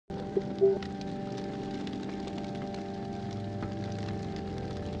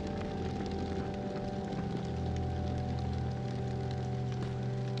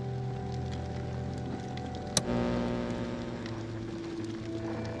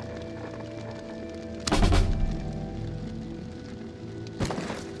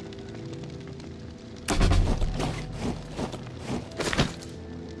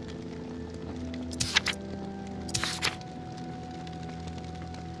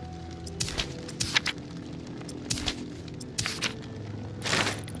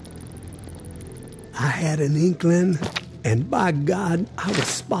I had an inkling, and by God, I was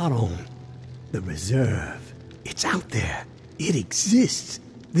spot on. The reserve. It's out there. It exists.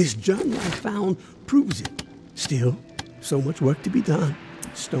 This journal I found proves it. Still, so much work to be done.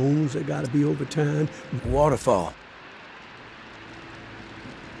 Stones that gotta be overturned. Waterfall.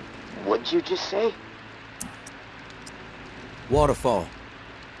 What'd you just say? Waterfall.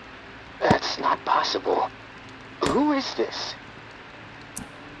 That's not possible. Who is this?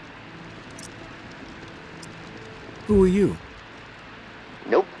 Who are you?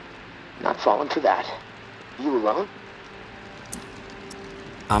 Nope. Not falling for that. You alone?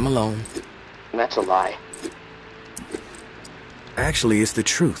 I'm alone. That's a lie. Actually, it's the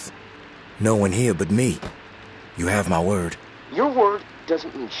truth. No one here but me. You have my word. Your word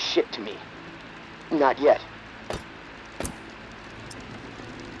doesn't mean shit to me. Not yet.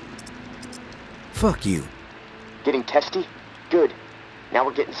 Fuck you. Getting testy? Good. Now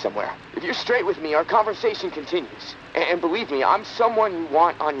we're getting somewhere. If you're straight with me, our conversation continues. And believe me, I'm someone you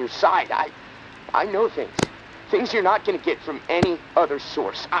want on your side. I know things. Things you're not gonna get from any other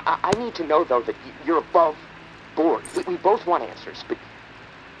source. I need to know, though, that you're above board. We both want answers, but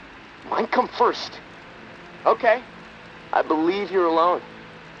mine come first. Okay. I believe you're alone.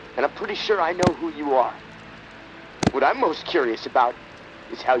 And I'm pretty sure I know who you are. What I'm most curious about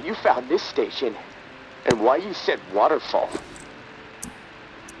is how you found this station and why you said waterfall.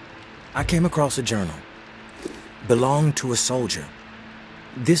 I came across a journal. Belonged to a soldier.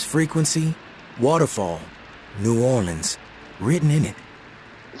 This frequency, waterfall, New Orleans, written in it.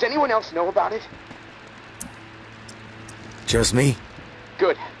 Does anyone else know about it? Just me.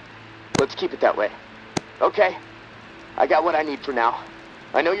 Good. Let's keep it that way. Okay. I got what I need for now.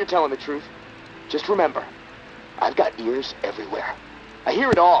 I know you're telling the truth. Just remember, I've got ears everywhere. I hear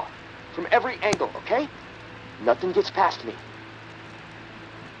it all. From every angle, okay? Nothing gets past me.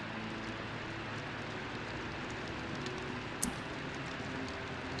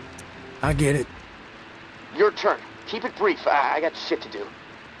 I get it. Your turn. Keep it brief. I got shit to do.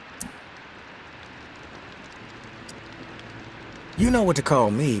 You know what to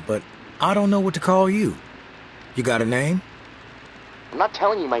call me, but I don't know what to call you. You got a name? I'm not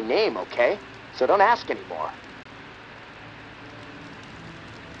telling you my name, okay? So don't ask anymore.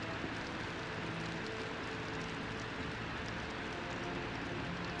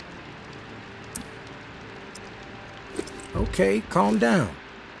 Okay, calm down.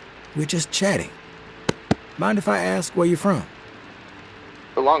 We're just chatting. Mind if I ask where you're from?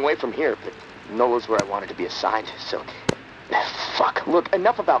 A long way from here, but NOLA's where I wanted to be assigned, so... Fuck, look,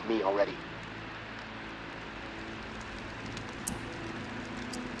 enough about me already.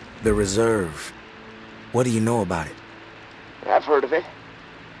 The Reserve. What do you know about it? I've heard of it.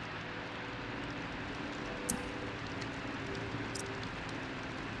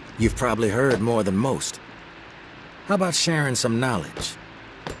 You've probably heard more than most. How about sharing some knowledge?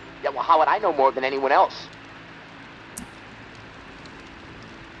 Yeah, well, how would I know more than anyone else?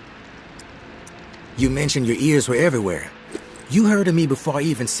 You mentioned your ears were everywhere. You heard of me before I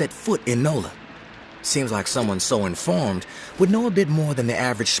even set foot in NOLA. Seems like someone so informed would know a bit more than the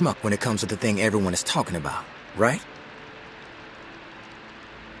average schmuck when it comes to the thing everyone is talking about, right?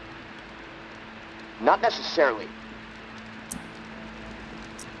 Not necessarily.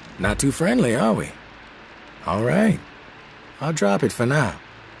 Not too friendly, are we? All right. I'll drop it for now.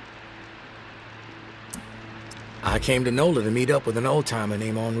 I came to NOLA to meet up with an old-timer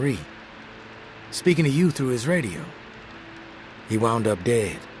named Henri. Speaking to you through his radio. He wound up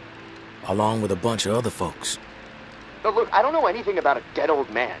dead, along with a bunch of other folks. No, look, I don't know anything about a dead old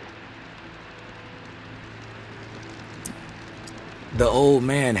man. The old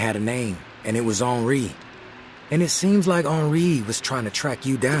man had a name, and it was Henri. And it seems like Henri was trying to track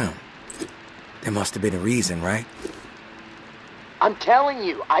you down. There must have been a reason, right? I'm telling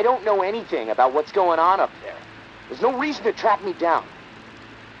you, I don't know anything about what's going on up there. There's no reason to track me down.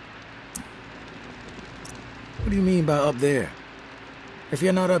 What do you mean by up there? If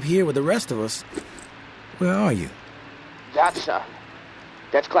you're not up here with the rest of us, where are you? That's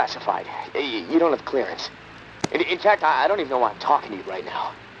classified. You don't have clearance. In fact, I don't even know why I'm talking to you right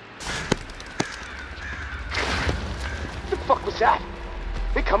now. was that?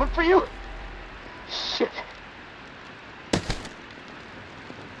 They coming for you? Shit.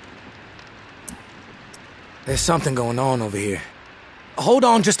 There's something going on over here. Hold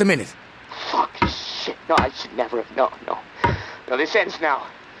on just a minute. Fuck, shit. No, I should never have. No. No, this ends now.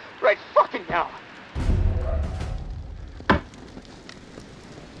 Right fucking now.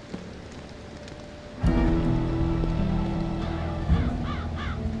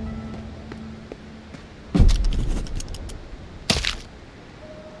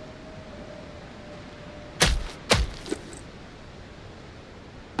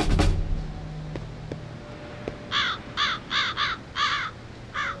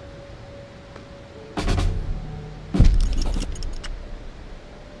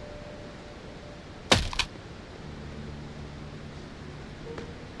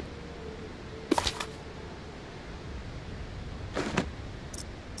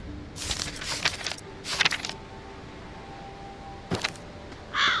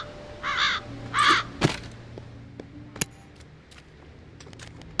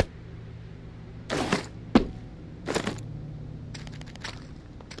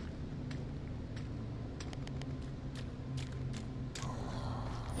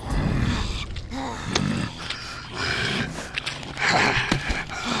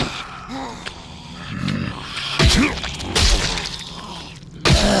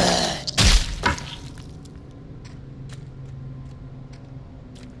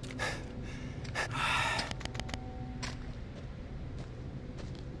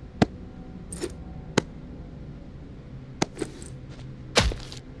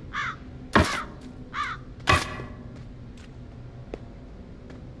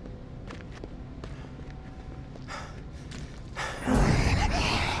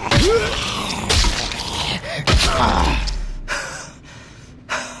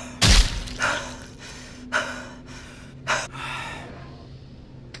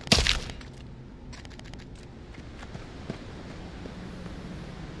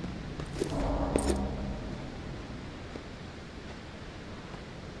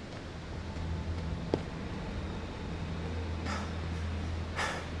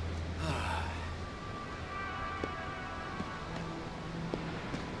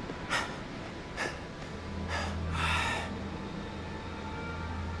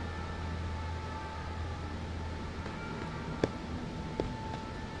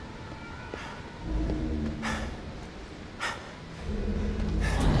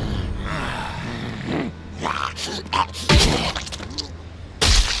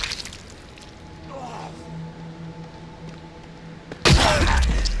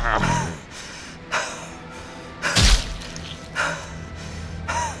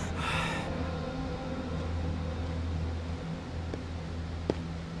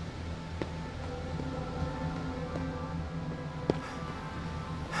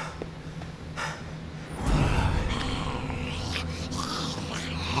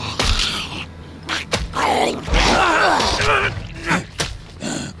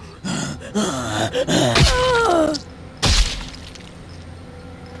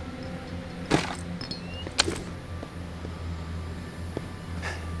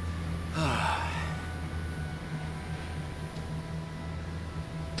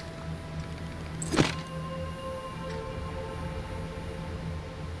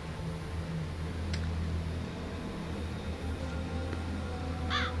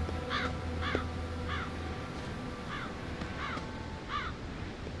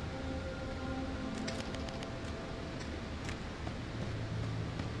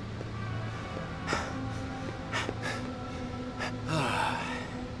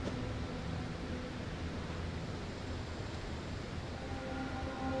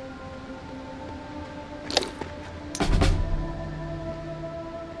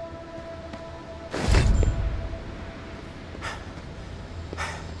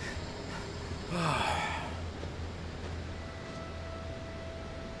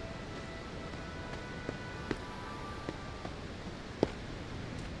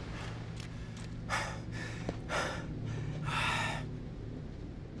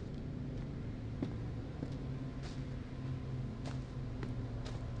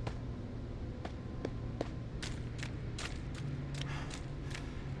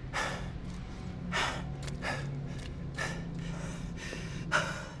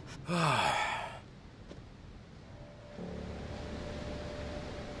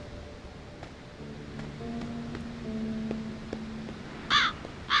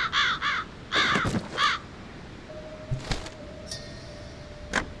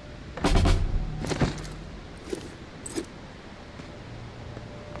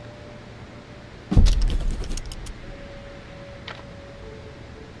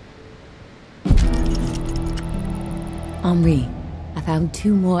 Henri, I found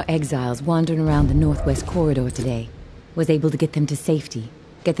 2 more exiles wandering around the northwest corridor today. Was able to get them to safety,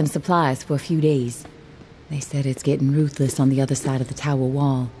 get them supplies for a few days. They said it's getting ruthless on the other side of the tower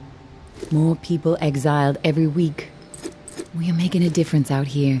wall. More people exiled every week. We are making a difference out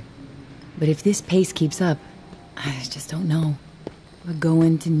here. But if this pace keeps up, I just don't know. We're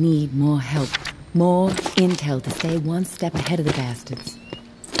going to need more help. More intel to stay one step ahead of the bastards.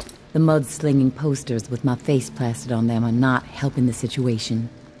 The mud-slinging posters with my face plastered on them are not helping the situation.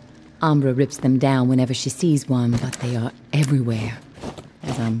 Umbra rips them down whenever she sees one, but they are everywhere,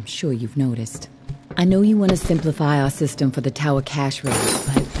 as I'm sure you've noticed. I know you want to simplify our system for the tower cash raise,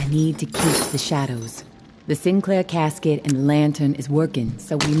 but I need to keep the shadows. The Sinclair casket and the lantern is working,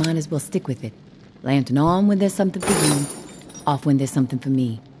 so we might as well stick with it. Lantern on when there's something for you, off when there's something for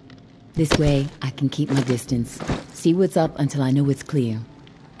me. This way, I can keep my distance, see what's up until I know it's clear.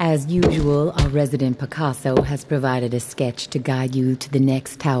 As usual, our resident Picasso has provided a sketch to guide you to the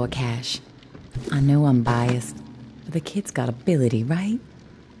next tower cache. I know I'm biased, but the kid's got ability, right?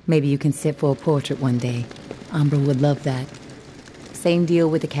 Maybe you can sit for a portrait one day. Umbra would love that. Same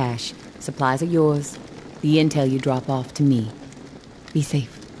deal with the cache. Supplies are yours. The intel you drop off to me. Be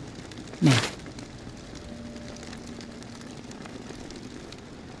safe. Now.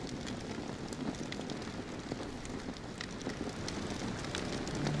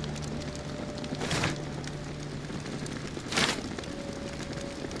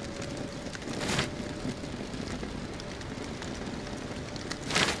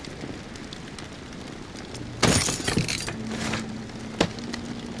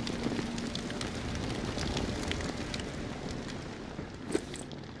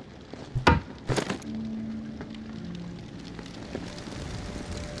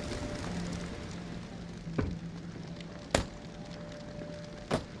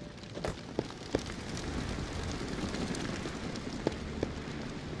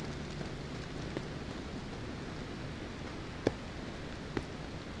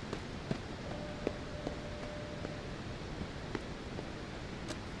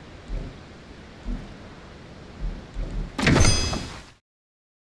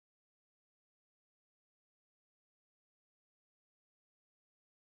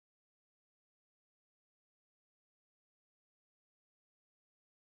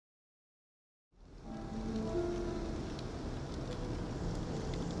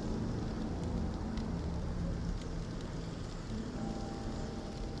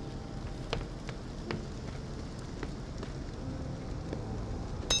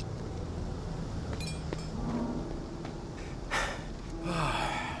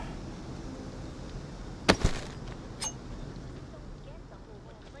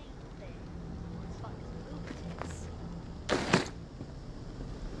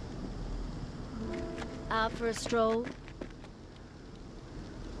 Out for a stroll?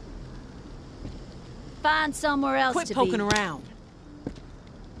 Find somewhere else Quit to poking be. around.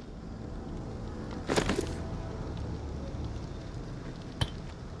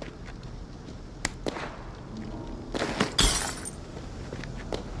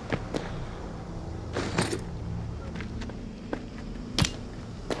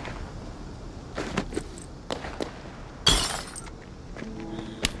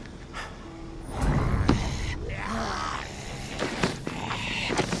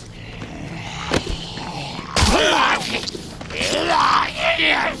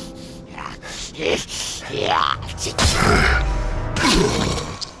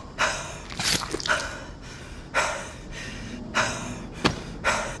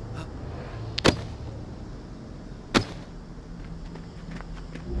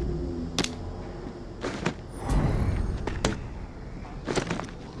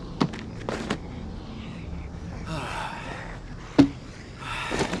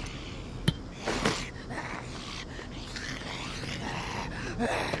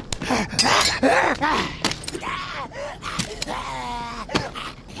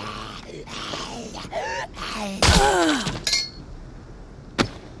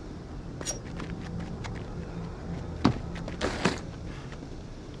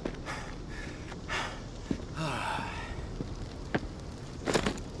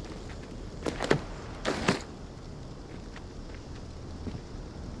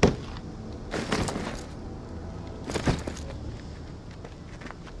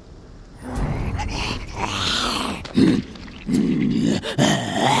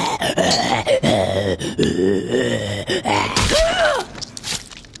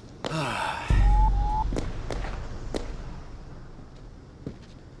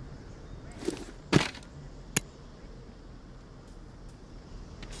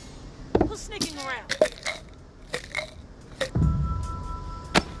 Who's sneaking around?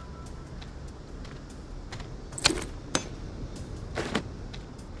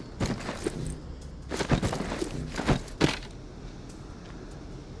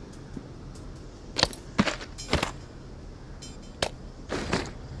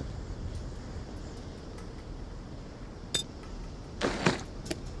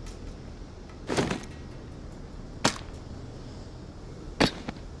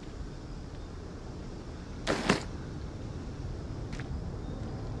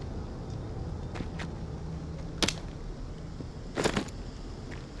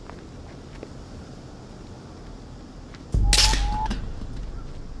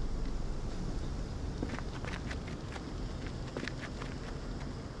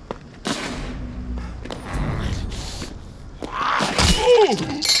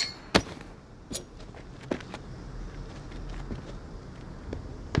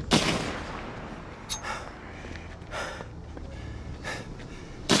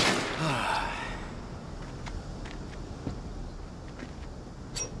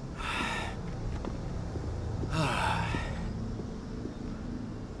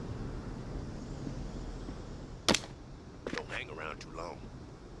 too long.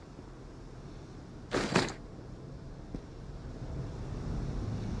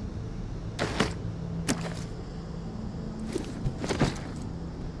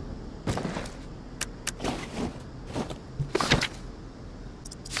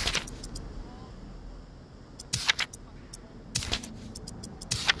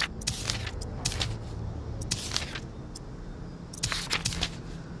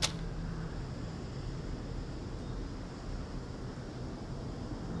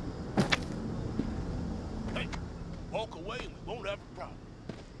 Walk away and we won't have a problem.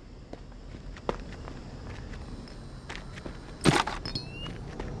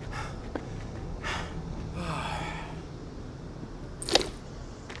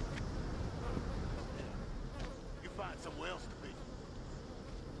 You find somewhere else to be.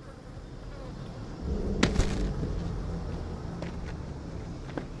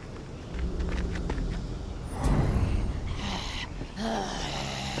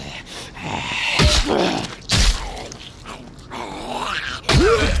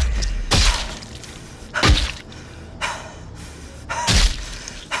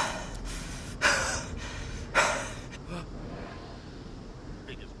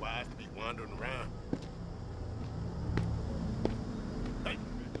 Think it's wise to be wandering around. Hey,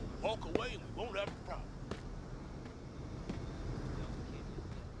 walk away and we won't have a problem.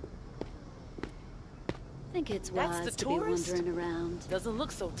 Think it's That's wise the to tourist? be wandering around. Doesn't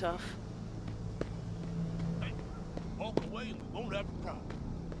look so tough. Hey, walk away and we won't have a problem.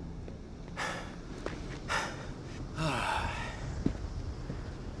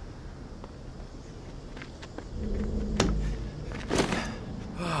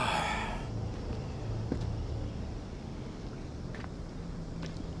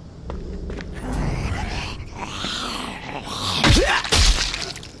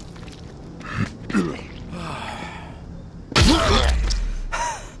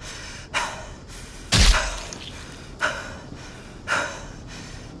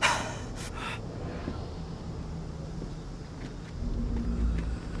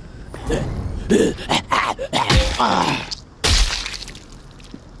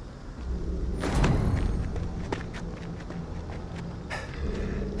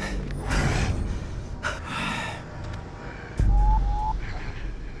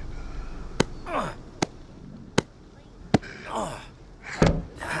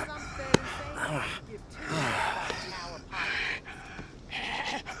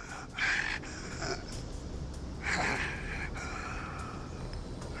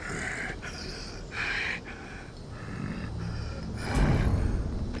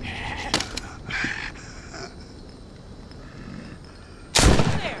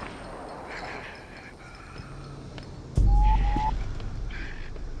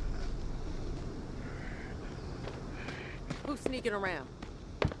 Who's sneaking around?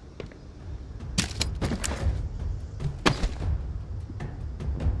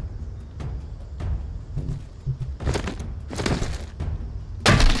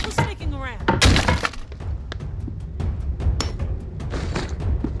 Who's sneaking around?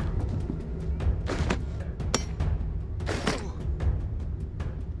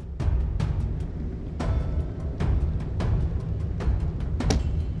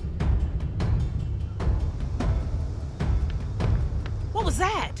 What was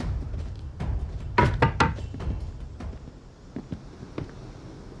that?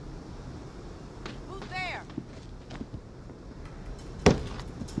 Who's there?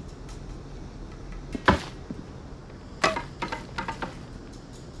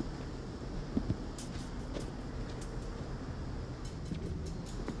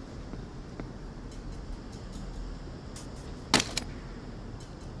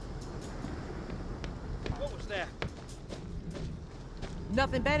 What was that?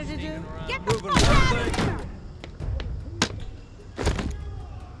 Nothing better to do? Get the Moving fuck out one of thing. here!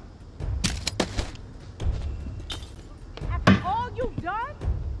 After all you've done?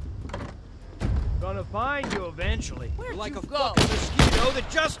 Gonna find you eventually. Where'd You're like you a go? fucking mosquito that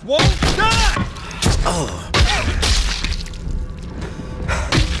just won't die!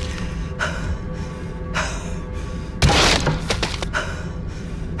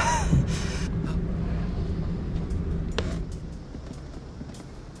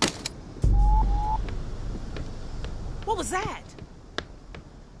 What was that?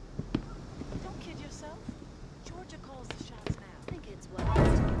 Don't kid yourself. Georgia calls the shots now. Think it's wise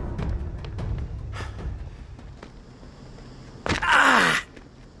to be wandering around.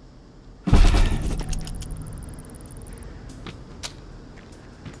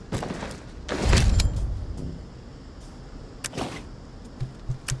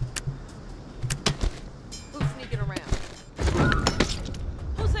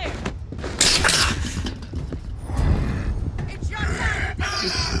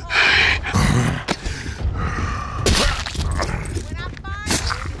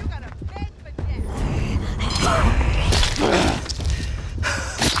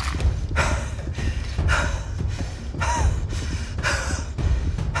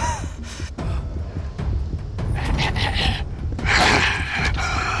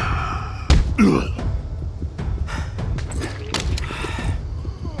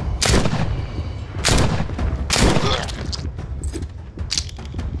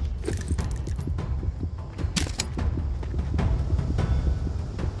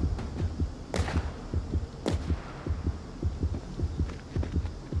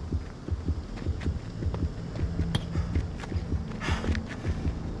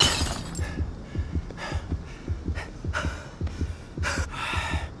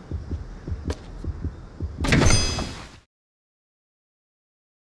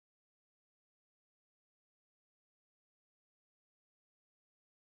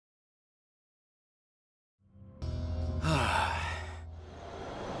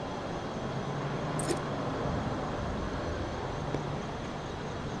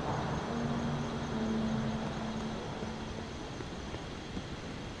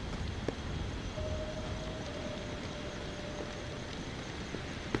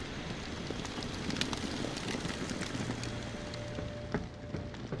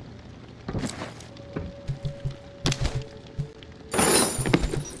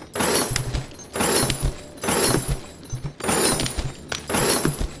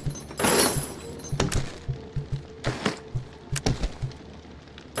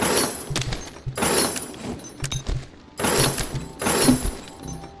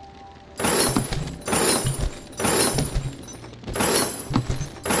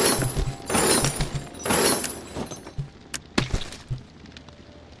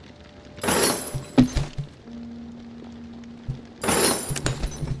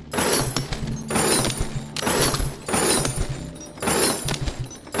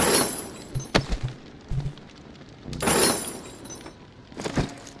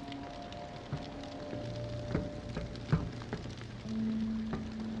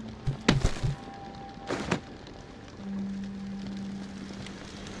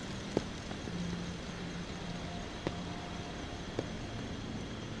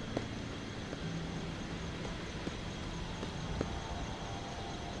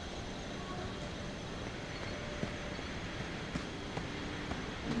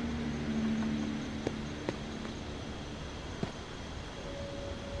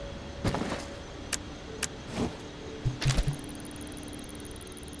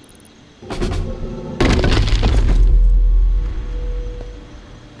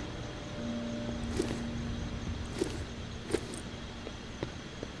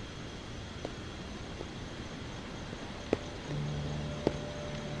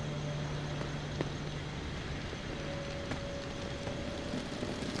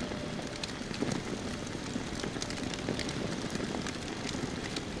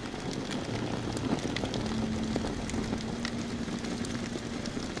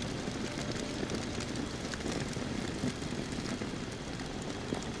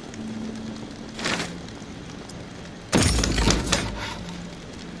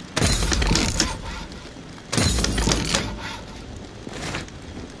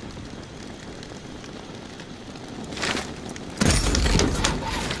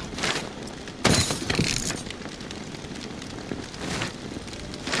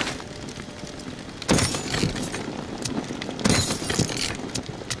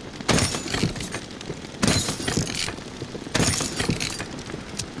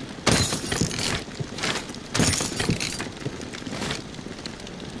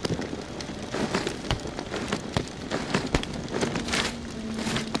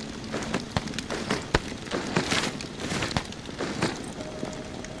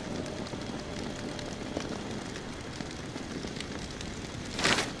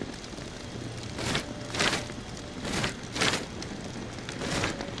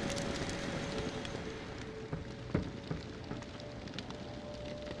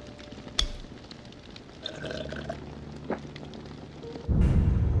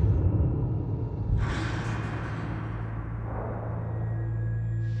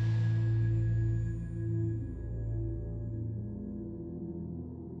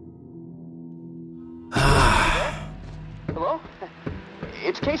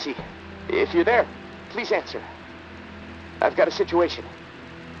 It's Casey. If you're there, please answer. I've got a situation.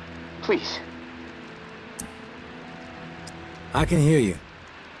 Please. I can hear you.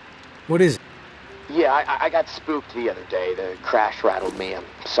 What is it? Yeah, I got spooked the other day. The crash rattled me. I'm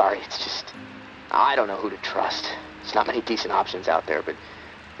sorry. It's just... I don't know who to trust. There's not many decent options out there, but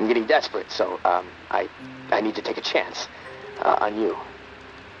I'm getting desperate, so, I need to take a chance, on you.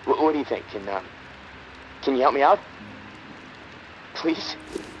 What do you think? Can you help me out? Please?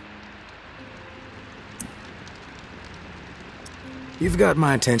 You've got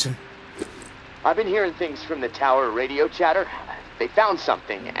my attention. I've been hearing things from the tower radio chatter. They found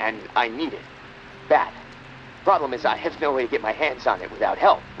something, and I need it. Bad. Problem is, I have no way to get my hands on it without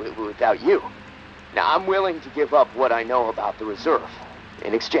help, without you. Now, I'm willing to give up what I know about the reserve,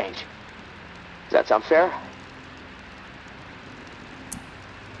 in exchange. Does that sound fair?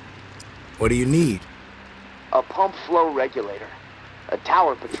 What do you need? A pump flow regulator. A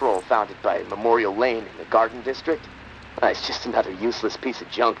tower patrol founded by Memorial Lane in the Garden District. It's just another useless piece of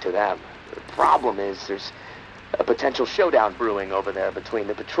junk to them. The problem is there's a potential showdown brewing over there between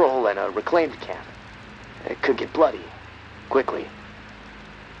the patrol and a reclaimed camp. It could get bloody. Quickly.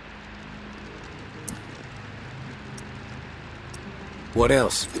 What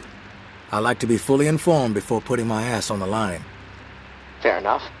else? I like to be fully informed before putting my ass on the line. Fair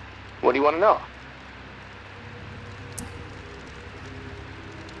enough. What do you want to know?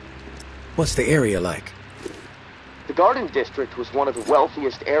 What's the area like? The Garden District was one of the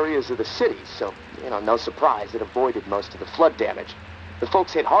wealthiest areas of the city, so, no surprise it avoided most of the flood damage. The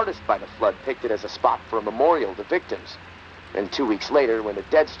folks hit hardest by the flood picked it as a spot for a memorial to victims. And 2 weeks later, when the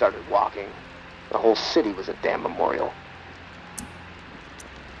dead started walking, the whole city was a damn memorial.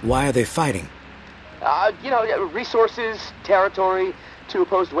 Why are they fighting? Resources, territory, two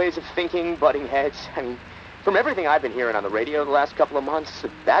opposed ways of thinking, butting heads. I mean, from everything I've been hearing on the radio the last couple of months,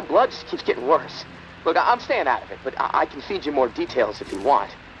 the bad blood just keeps getting worse. Look, I'm staying out of it, but I can feed you more details if you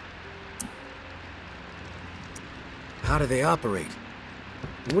want. How do they operate?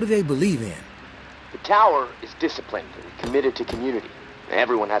 What do they believe in? The tower is disciplined and committed to community.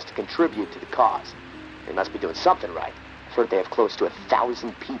 Everyone has to contribute to the cause. They must be doing something right. I've heard they have close to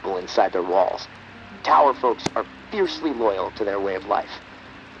 1,000 people inside their walls. Tower folks are fiercely loyal to their way of life.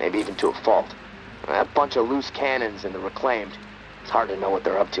 Maybe even to a fault. A bunch of loose cannons in the reclaimed. It's hard to know what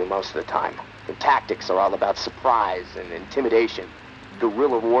they're up to most of the time. Their tactics are all about surprise and intimidation.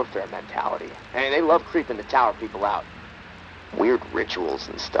 Guerrilla warfare mentality. And they love creeping the tower people out. Weird rituals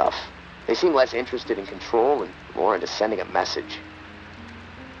and stuff. They seem less interested in control and more into sending a message.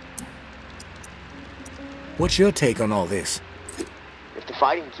 What's your take on all this? If the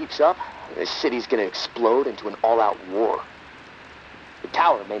fighting keeps up, this city's gonna explode into an all-out war. The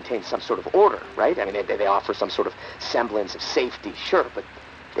tower maintains some sort of order, right? I mean, they offer some sort of semblance of safety, sure, but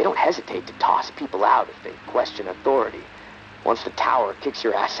they don't hesitate to toss people out if they question authority. Once the tower kicks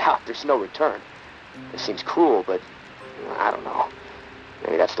your ass out, there's no return. It seems cruel, but I don't know.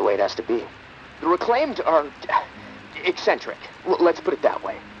 Maybe that's the way it has to be. The Reclaimed are eccentric. Let's put it that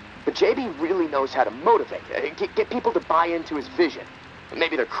way. But JB really knows how to motivate, get people to buy into his vision.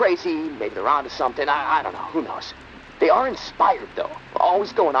 Maybe they're crazy, maybe they're onto something, I don't know, who knows. They are inspired, though,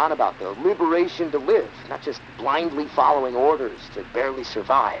 always going on about the liberation to live, not just blindly following orders to barely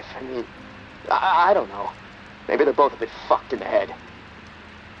survive. I mean, I don't know. Maybe they're both a bit fucked in the head.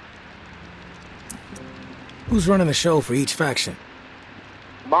 Who's running the show for each faction?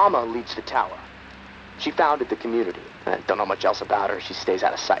 Mama leads the tower. She founded the community. I don't know much else about her. She stays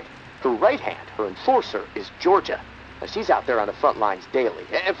out of sight. Her right hand, her enforcer, is Georgia. She's out there on the front lines daily.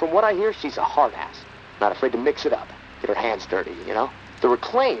 And from what I hear, she's a hard ass. Not afraid to mix it up. Get her hands dirty, you know? The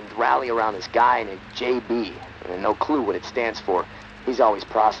Reclaimed rally around this guy named JB. And no clue what it stands for. He's always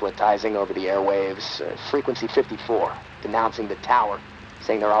proselytizing over the airwaves. Frequency 54. Denouncing the tower.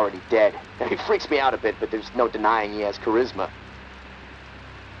 Saying they're already dead. He freaks me out a bit, but there's no denying he has charisma.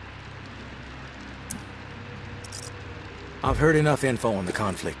 I've heard enough info on the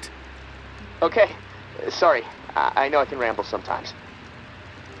conflict. Okay. Sorry. I know I can ramble sometimes.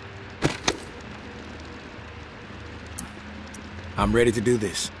 I'm ready to do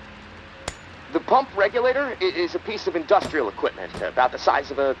this. The pump regulator is a piece of industrial equipment about the size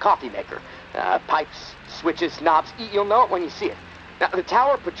of a coffee maker. Pipes, switches, knobs. You'll know it when you see it. Now, the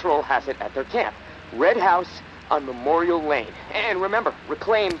Tower Patrol has it at their camp. Red House on Memorial Lane. And remember,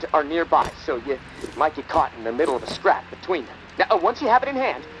 Reclaimed are nearby, so you might get caught in the middle of a scrap between them. Now, once you have it in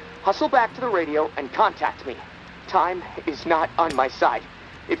hand, hustle back to the radio and contact me. Time is not on my side.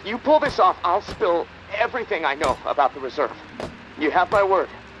 If you pull this off, I'll spill everything I know about the reserve. You have my word.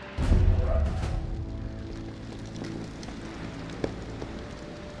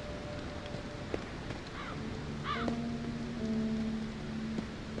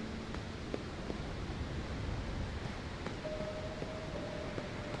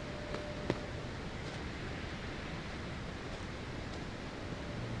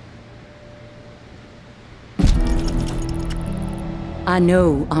 I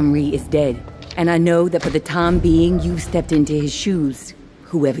know Henri is dead, and I know that for the time being you've stepped into his shoes,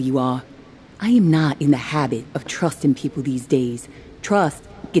 whoever you are. I am not in the habit of trusting people these days. Trust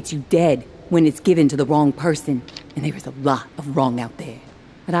gets you dead when it's given to the wrong person, and there is a lot of wrong out there.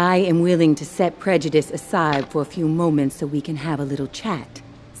 But I am willing to set prejudice aside for a few moments so we can have a little chat.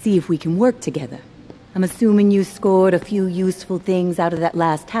 See if we can work together. I'm assuming you scored a few useful things out of that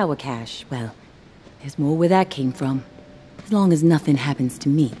last tower cache. Well, there's more where that came from. As long as nothing happens to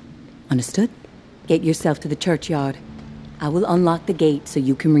me. Understood? Get yourself to the churchyard. I will unlock the gate so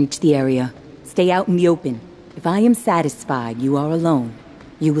you can reach the area. Stay out in the open. If I am satisfied you are alone,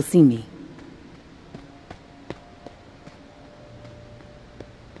 you will see me.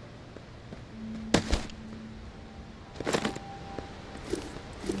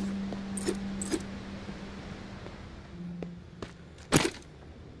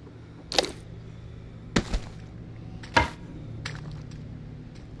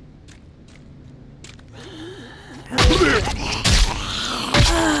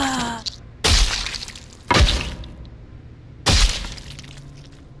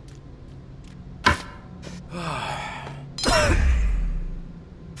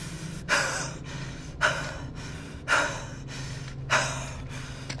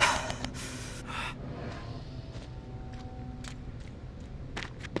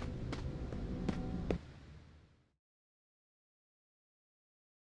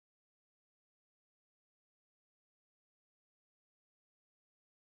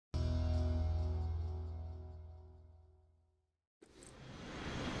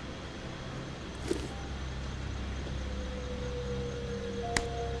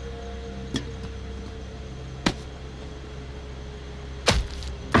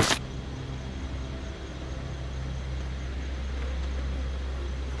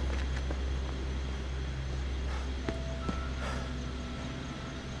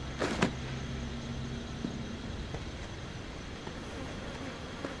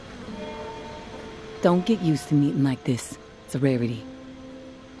 Don't get used to meeting like this. It's a rarity.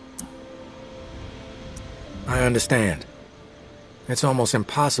 I understand. It's almost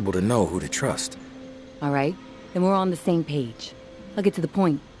impossible to know who to trust. All right, then we're on the same page. I'll get to the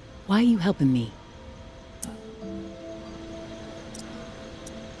point. Why are you helping me?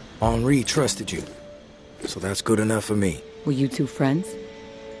 Henri trusted you, so that's good enough for me. Were you two friends?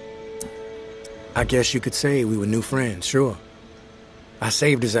 I guess you could say we were new friends, sure. I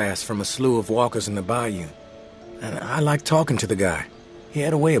saved his ass from a slew of walkers in the bayou. And I liked talking to the guy. He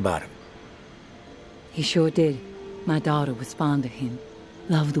had a way about him. He sure did. My daughter was fond of him.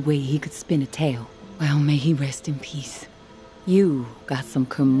 Loved the way he could spin a tale. Well, may he rest in peace. You got some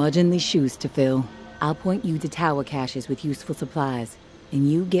curmudgeonly shoes to fill. I'll point you to tower caches with useful supplies,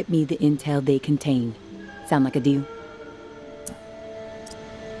 and you get me the intel they contain. Sound like a deal?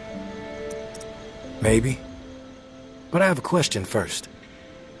 Maybe. But I have a question first.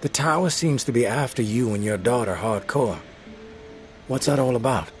 The tower seems to be after you and your daughter hardcore. What's that all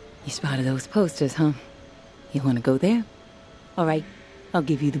about? You spotted those posters, huh? You want to go there? All right, I'll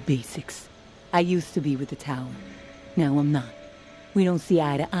give you the basics. I used to be with the tower. Now I'm not. We don't see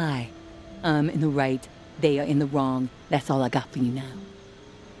eye to eye. I'm in the right, they are in the wrong. That's all I got for you now.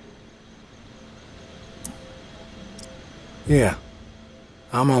 Yeah,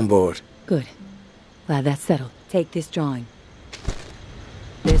 I'm on board. Good. Glad that's settled. Take this drawing.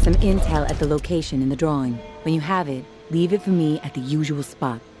 There's some intel at the location in the drawing. When you have it, leave it for me at the usual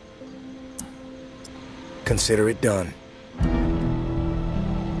spot. Consider it done.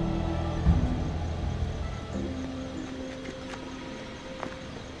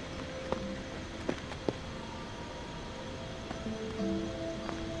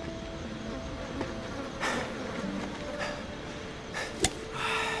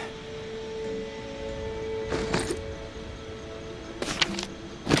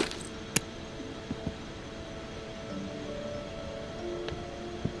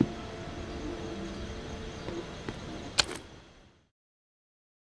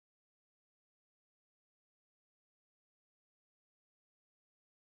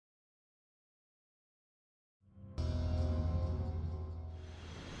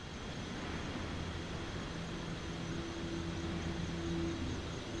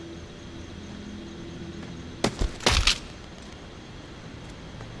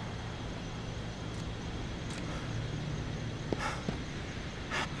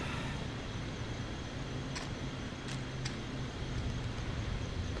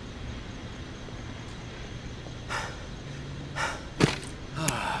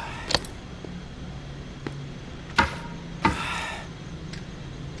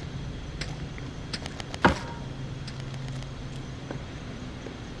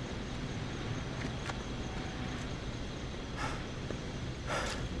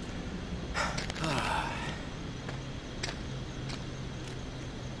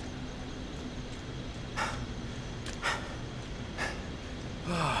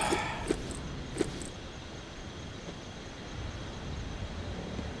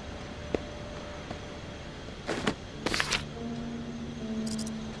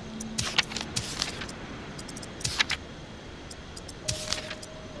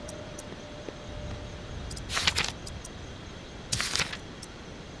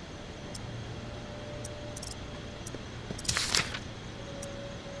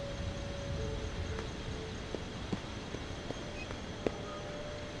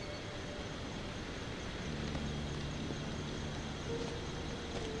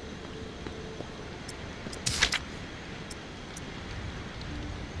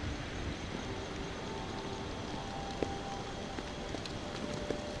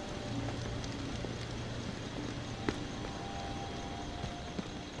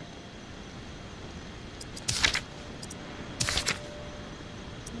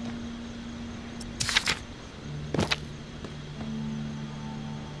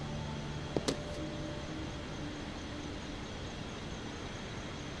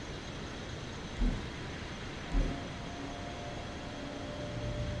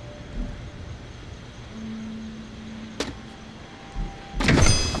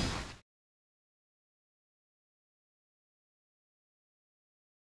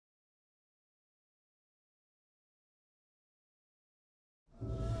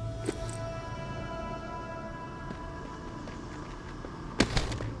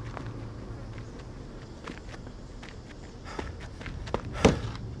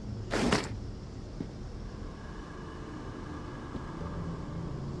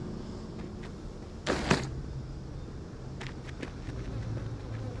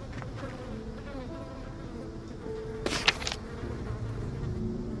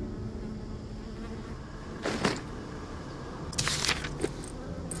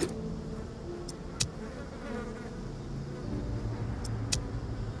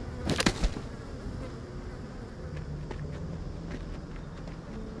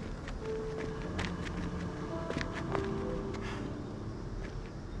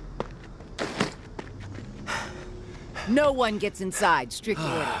 No one gets inside. Strict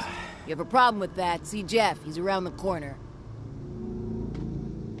orders. You have a problem with that, see Jeff. He's around the corner.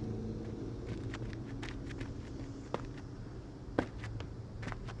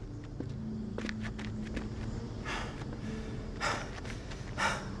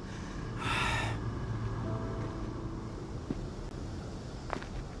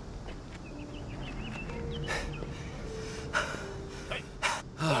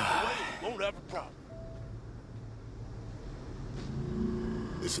 Won't have a problem.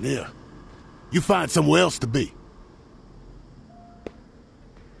 Listen here. You find somewhere else to be.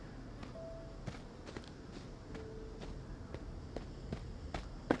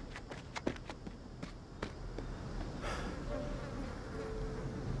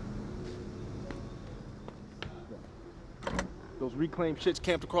 Those reclaimed shits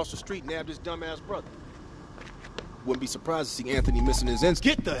camped across the street and nabbed his dumbass brother. Wouldn't be surprised to see Anthony missing his ends.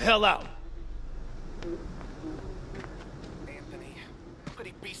 Get the hell out! Anthony, how could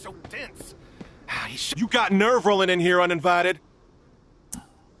he be so dense? You got nerve rolling in here uninvited.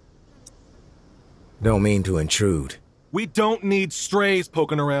 Don't mean to intrude. We don't need strays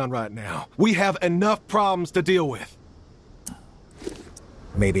poking around right now. We have enough problems to deal with.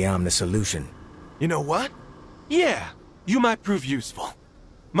 Maybe I'm the solution. You know what? Yeah, you might prove useful.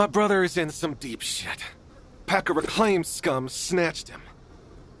 My brother is in some deep shit. Pack of reclaimed scum snatched him.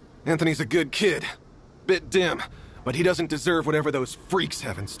 Anthony's a good kid. Bit dim, but he doesn't deserve whatever those freaks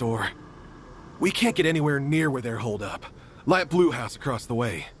have in store. We can't get anywhere near where they're holed up. Light Blue House across the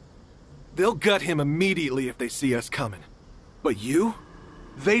way. They'll gut him immediately if they see us coming. But you?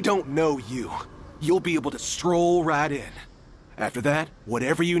 They don't know you. You'll be able to stroll right in. After that,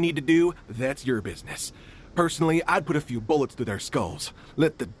 whatever you need to do, that's your business. Personally, I'd put a few bullets through their skulls.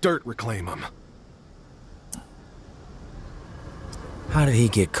 Let the dirt reclaim them. How did he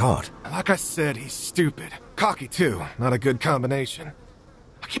get caught? Like I said, he's stupid. Cocky, too. Not a good combination.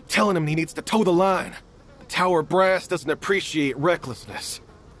 I keep telling him he needs to toe the line. The Tower Brass doesn't appreciate recklessness.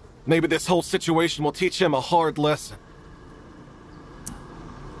 Maybe this whole situation will teach him a hard lesson.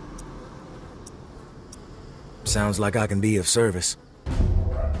 Sounds like I can be of service.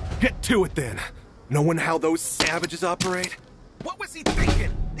 Get to it, then. Knowing how those savages operate? What was he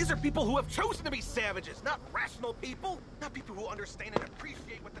thinking? These are people who have chosen to be savages, not rational people. Not people who understand and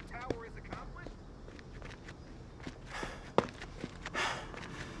appreciate what the tower has accomplished.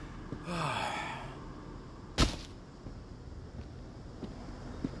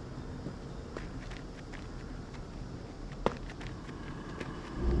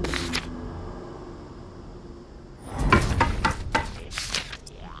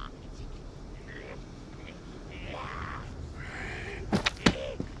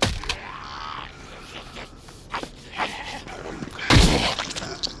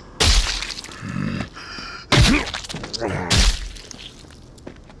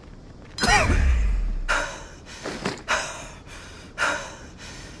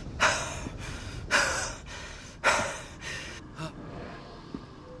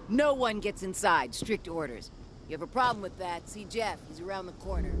 No one gets inside. Strict orders. You have a problem with that, see Jeff. He's around the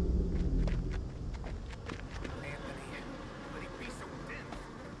corner.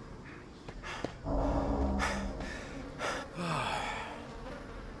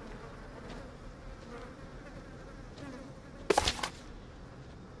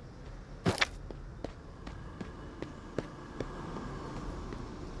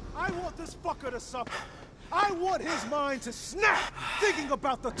 I want this fucker to suffer. I want his mind to snap, thinking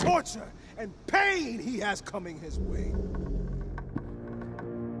about the torture and pain he has coming his way.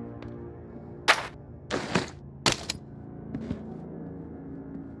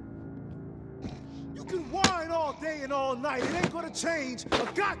 You can whine all day and all night. It ain't gonna change a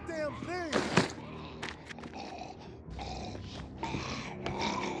goddamn thing.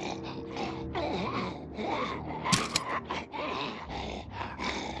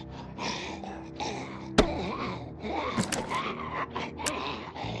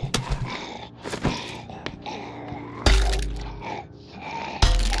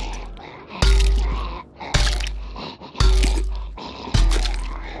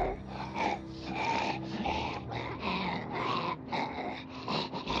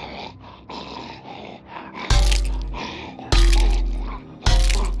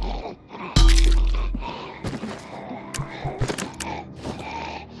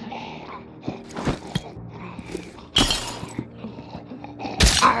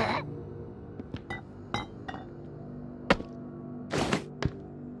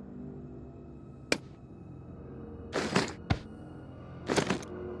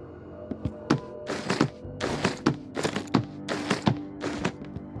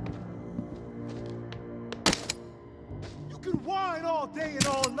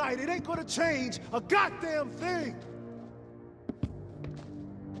 night, it ain't gonna change a goddamn thing!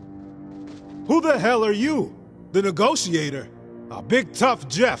 Who the hell are you? The negotiator? A big tough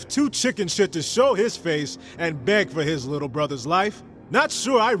Jeff, too chicken shit to show his face and beg for his little brother's life? Not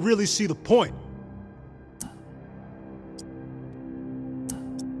sure I really see the point.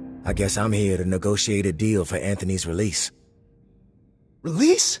 I guess I'm here to negotiate a deal for Anthony's release.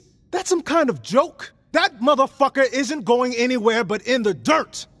 Release? That's some kind of joke? That motherfucker isn't going anywhere but in the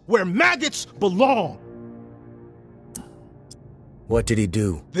dirt, where maggots belong. What did he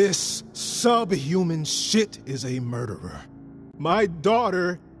do? This subhuman shit is a murderer. My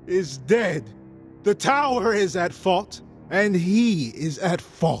daughter is dead. The tower is at fault, and he is at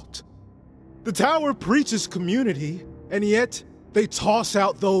fault. The tower preaches community, and yet they toss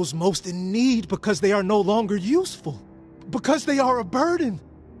out those most in need because they are no longer useful. Because they are a burden.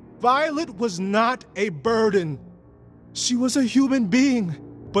 Violet was not a burden. She was a human being,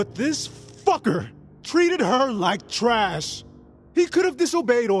 but this fucker treated her like trash. He could have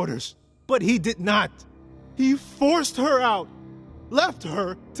disobeyed orders, but he did not. He forced her out, left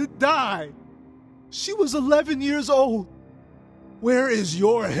her to die. She was 11 years old. Where is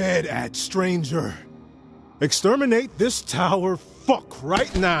your head at, stranger? Exterminate this tower fuck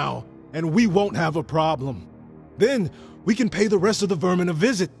right now, and we won't have a problem. Then we can pay the rest of the vermin a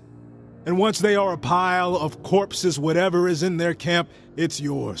visit. And once they are a pile of corpses, whatever is in their camp, it's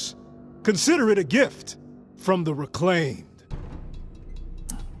yours. Consider it a gift from the reclaimed.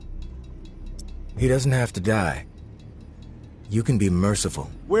 He doesn't have to die. You can be merciful.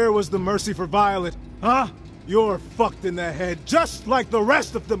 Where was the mercy for Violet, huh? You're fucked in the head, just like the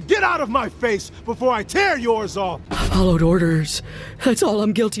rest of them. Get out of my face before I tear yours off. I followed orders. That's all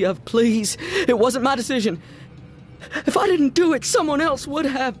I'm guilty of, please. It wasn't my decision. If I didn't do it, someone else would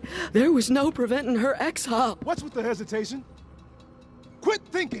have. There was no preventing her exile. What's with the hesitation? Quit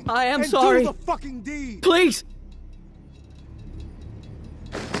thinking. I am and sorry. Do the fucking deed. Please.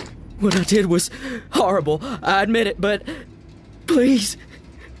 What I did was horrible, I admit it, but please,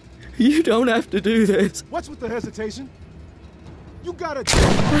 you don't have to do this. What's with the hesitation? You gotta...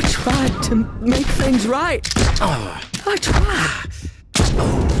 I tried to make things right. I tried.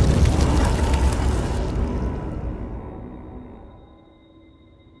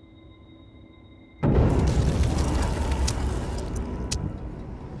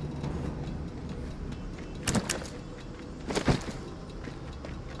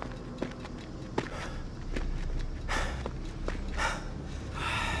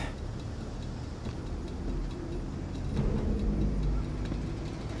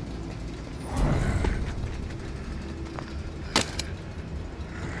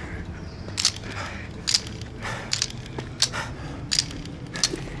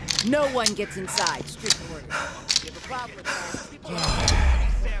 No one gets inside. Strict orders. You have a problem with that? People are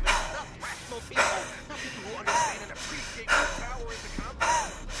savage, not rational people. Not people who understand and appreciate what the tower is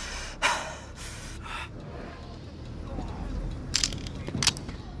accomplishing.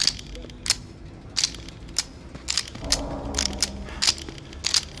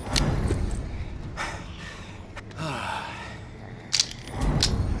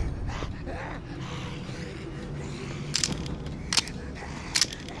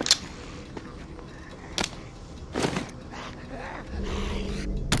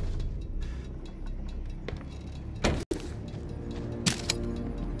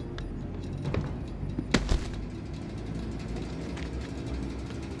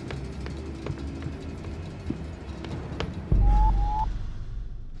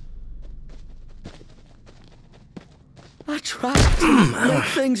 I tried to make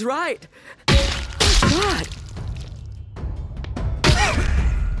things right. I tried.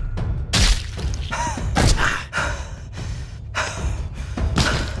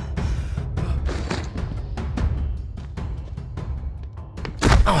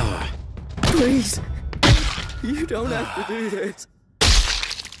 Please, you don't have to do this.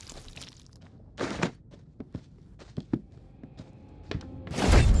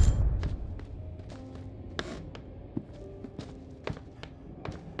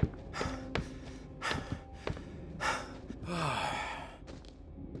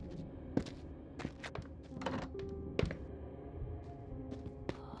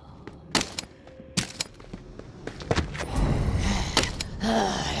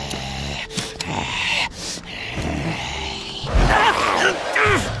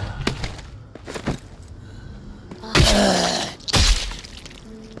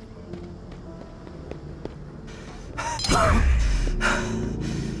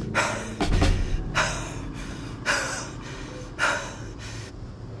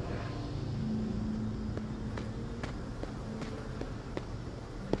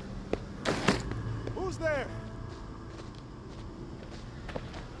 there?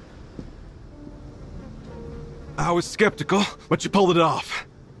 I was skeptical, but you pulled it off.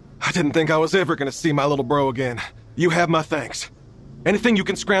 I didn't think I was ever gonna see my little bro again. You have my thanks. Anything you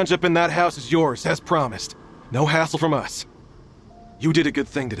can scrounge up in that house is yours, as promised. No hassle from us. You did a good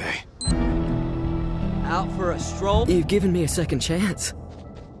thing today. Out for a stroll? You've given me a second chance.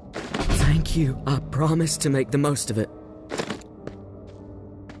 Thank you. I promise to make the most of it.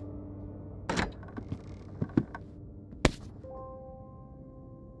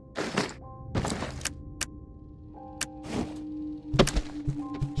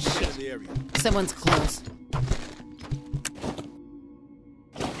 Someone's close.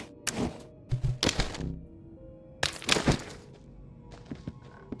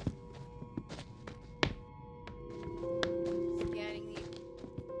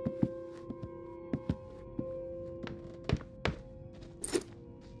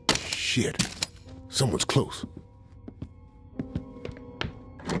 Shit. Someone's close.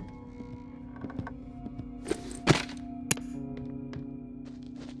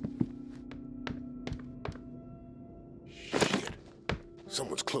 Shit.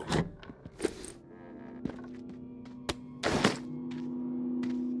 Someone's close.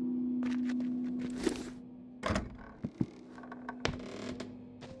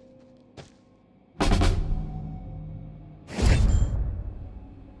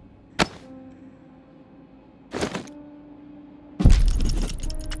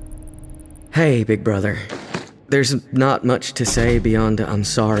 Hey, big brother. There's not much to say beyond I'm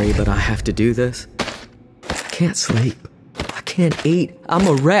sorry, but I have to do this. I can't sleep. I can't eat. I'm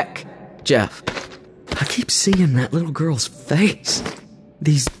a wreck, Jeff. I keep seeing that little girl's face.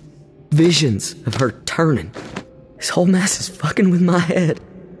 These visions of her turning. This whole mess is fucking with my head.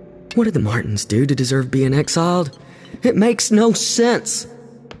 What did the Martins do to deserve being exiled? It makes no sense.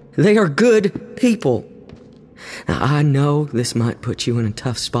 They are good people. Now, I know this might put you in a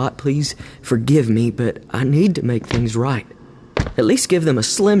tough spot. Please forgive me, but I need to make things right. At least give them a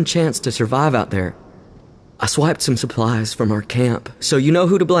slim chance to survive out there. I swiped some supplies from our camp, so you know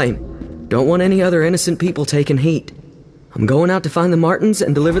who to blame. Don't want any other innocent people taking heat. I'm going out to find the Martins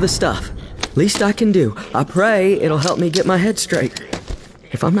and deliver the stuff. Least I can do. I pray it'll help me get my head straight.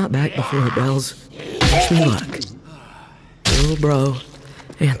 If I'm not back before it bells, wish me luck. Little bro,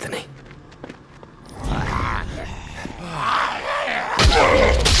 Anthony.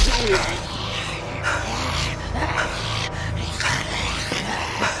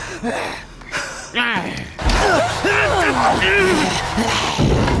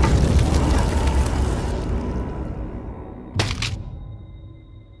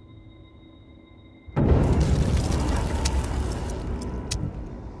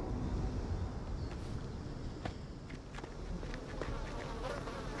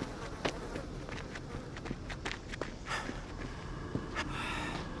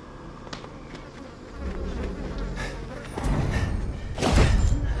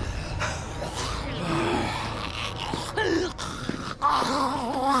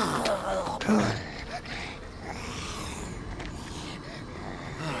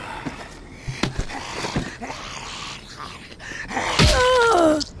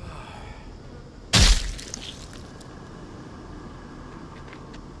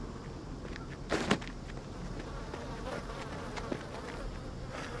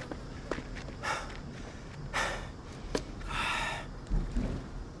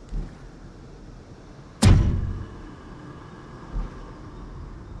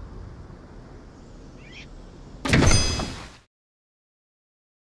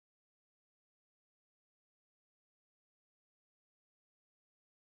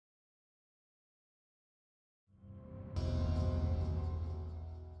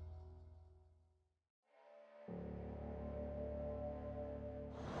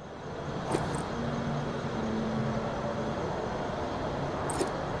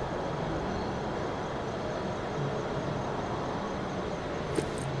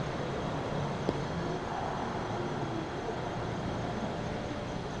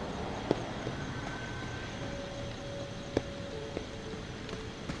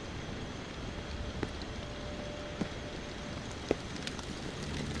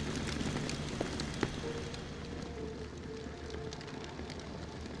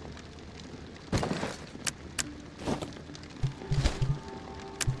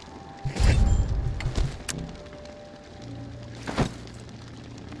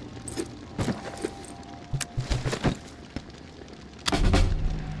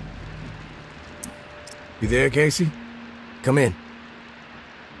 You there, Casey? Come in.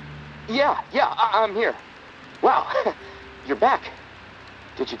 Yeah, I'm here. Wow, you're back.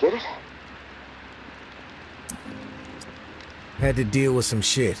 Did you get it? Had to deal with some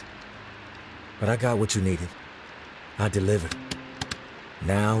shit. But I got what you needed. I delivered.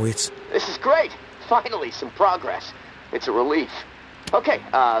 Now it's... This is great! Finally, some progress. It's a relief. Okay,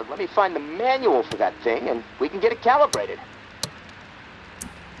 let me find the manual for that thing, and we can get it calibrated.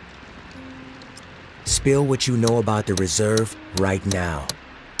 Spill what you know about the reserve right now.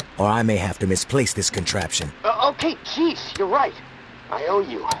 Or I may have to misplace this contraption. Okay, jeez, you're right. I owe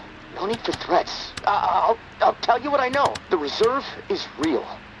you. No need for threats. I'll tell you what I know. The reserve is real.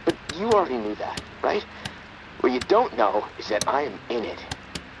 But you already knew that, right? What you don't know is that I am in it.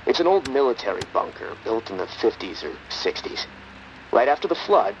 It's an old military bunker built in the 50s or 60s. Right after the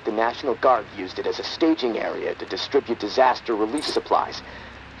flood, the National Guard used it as a staging area to distribute disaster relief supplies.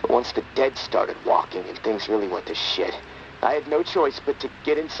 But once the dead started walking and things really went to shit, I had no choice but to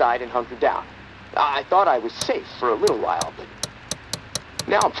get inside and hunker down. I thought I was safe for a little while, but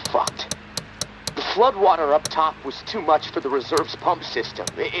now I'm fucked. The floodwater up top was too much for the reserve's pump system.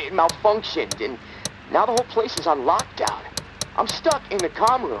 It malfunctioned, and now the whole place is on lockdown. I'm stuck in the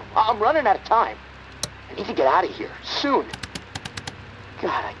comm room. I'm running out of time. I need to get out of here, soon.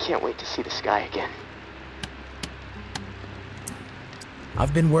 God, I can't wait to see the sky again.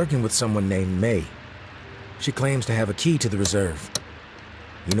 I've been working with someone named May. She claims to have a key to the reserve.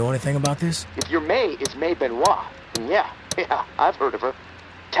 You know anything about this? If your May is May Benoit, then yeah, I've heard of her.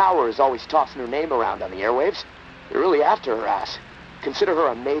 Tower is always tossing her name around on the airwaves. They're really after her ass. Consider her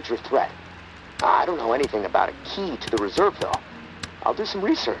a major threat. I don't know anything about a key to the reserve, though. I'll do some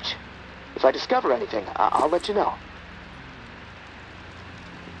research. If I discover anything, I'll let you know.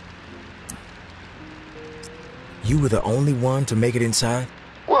 You were the only one to make it inside?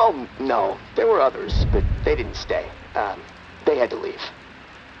 Well, no. There were others, but they didn't stay. They had to leave.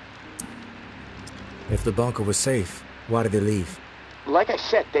 If the bunker was safe, why did they leave? Like I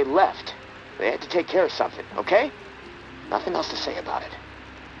said, they left. They had to take care of something, okay? Nothing else to say about it.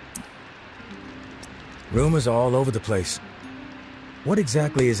 Rumors are all over the place. What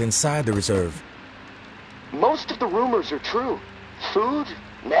exactly is inside the reserve? Most of the rumors are true. Food,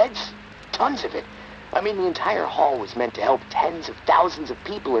 meds, tons of it. I mean, the entire hall was meant to help tens of thousands of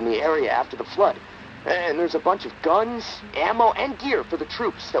people in the area after the flood. And there's a bunch of guns, ammo, and gear for the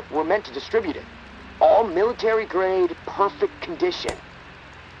troops that were meant to distribute it. All military-grade, perfect condition.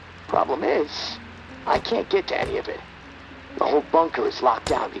 Problem is, I can't get to any of it. The whole bunker is locked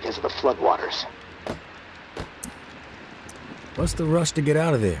down because of the floodwaters. What's the rush to get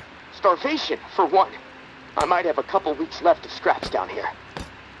out of there? Starvation, for one. I might have a couple weeks left of scraps down here.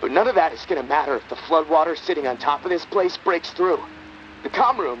 But none of that is gonna matter if the floodwater sitting on top of this place breaks through. The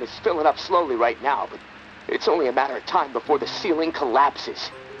comm room is filling up slowly right now, but it's only a matter of time before the ceiling collapses.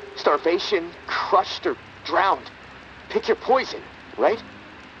 Starvation, crushed, or drowned. Pick your poison, right?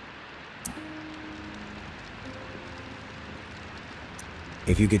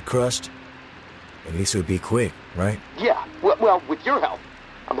 If you get crushed, at least it would be quick, right? Yeah, well, with your help,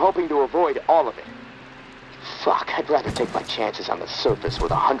 I'm hoping to avoid all of it. Fuck, I'd rather take my chances on the surface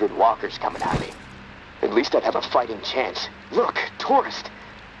with 100 walkers coming at me. At least I'd have a fighting chance. Look, tourist,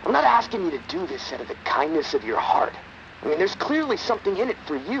 I'm not asking you to do this out of the kindness of your heart. I mean, there's clearly something in it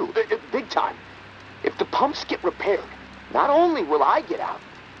for you, big time. If the pumps get repaired, not only will I get out,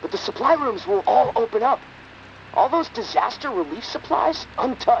 but the supply rooms will all open up. All those disaster relief supplies,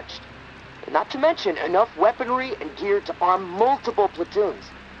 untouched. Not to mention enough weaponry and gear to arm multiple platoons.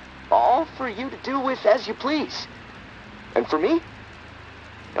 All for you to do with as you please. And for me,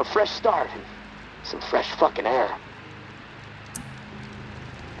 a fresh start and some fresh fucking air.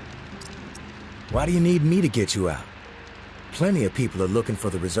 Why do you need me to get you out? Plenty of people are looking for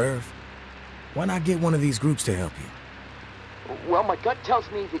the reserve. Why not get one of these groups to help you? Well, my gut tells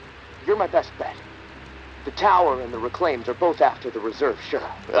me that you're my best bet. The Tower and the Reclaimed are both after the reserve, sure.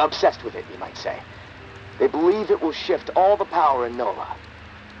 Obsessed with it, you might say. They believe it will shift all the power in NOLA.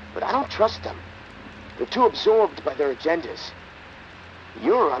 But I don't trust them. They're too absorbed by their agendas.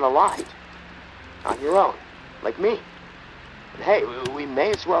 You're unaligned. On your own. Like me. And hey, we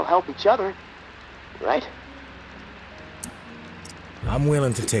may as well help each other. Right? I'm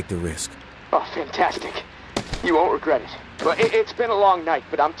willing to take the risk. Oh, fantastic. You won't regret it. Well, it's been a long night,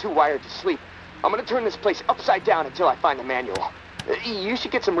 but I'm too wired to sleep. I'm gonna turn this place upside down until I find the manual. You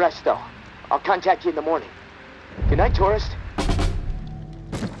should get some rest, though. I'll contact you in the morning. Good night, tourist.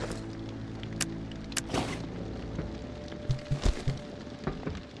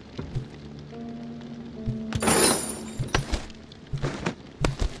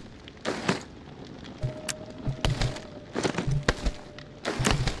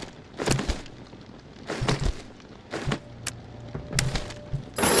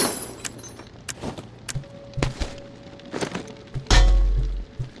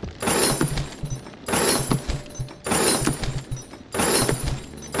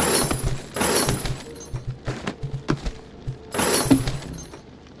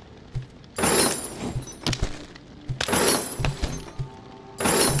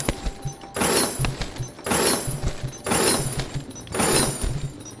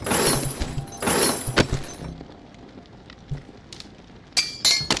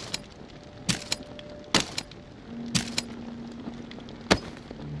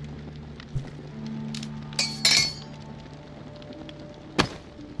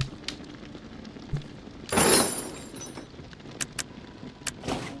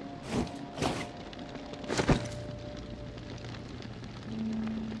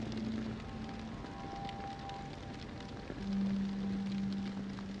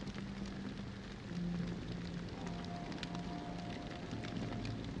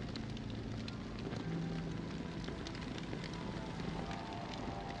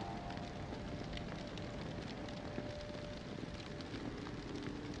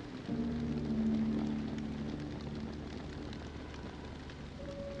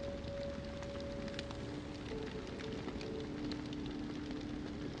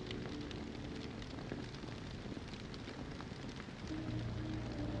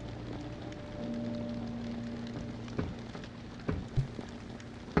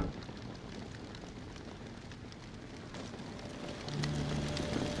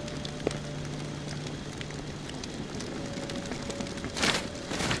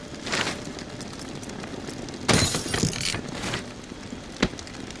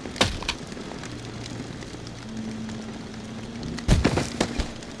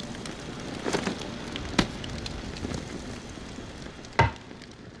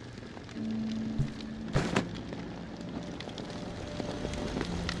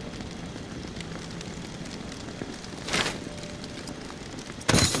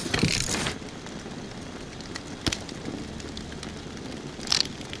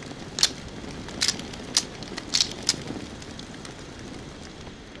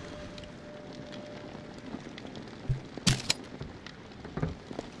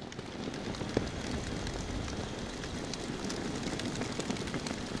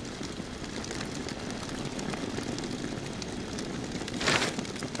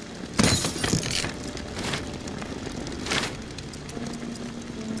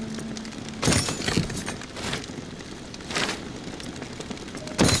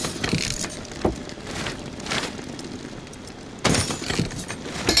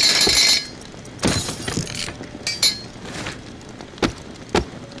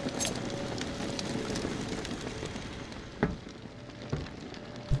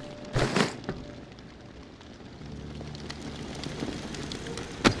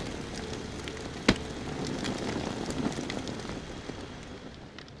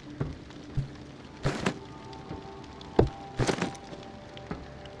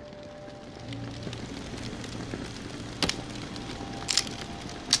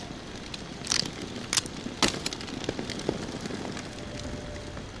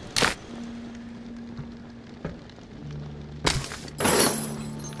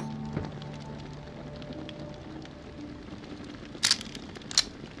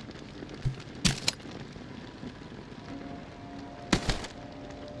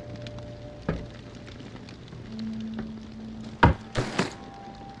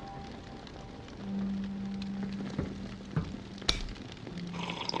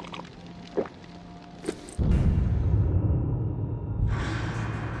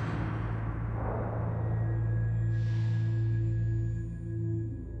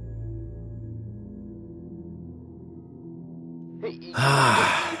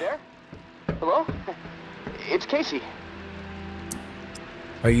 it's Casey.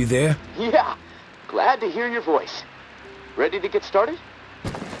 Are you there? Yeah, glad to hear your voice. Ready to get started?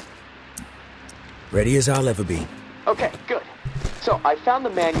 Ready as I'll ever be. Okay, good. So, I found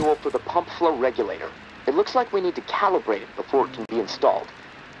the manual for the pump flow regulator. It looks like we need to calibrate it before it can be installed.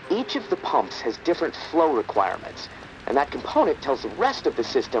 Each of the pumps has different flow requirements, and that component tells the rest of the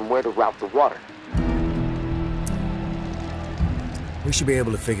system where to route the water. We should be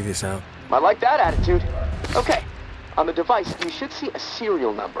able to figure this out. I like that attitude. Okay, on the device, you should see a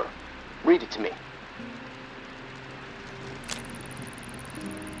serial number. Read it to me.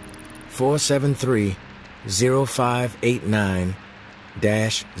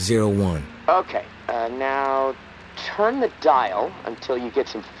 473-0589-01. Okay, now turn the dial until you get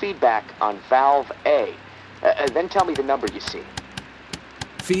some feedback on valve A. Then tell me the number you see.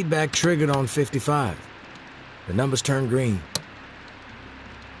 Feedback triggered on 55. The numbers turned green.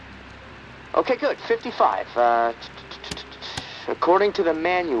 Okay, good. 55. According to the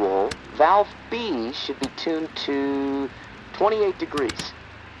manual, valve B should be tuned to 28 degrees.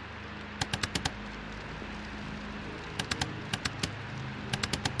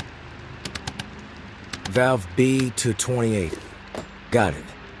 Valve B to 28. Got it.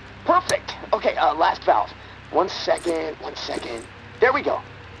 Perfect. Okay, last valve. One second. There we go.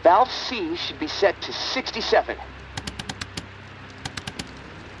 Valve C should be set to 67.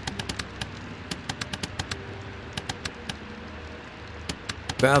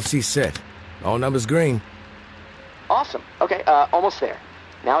 Valve C set. All numbers green. Awesome. Okay, almost there.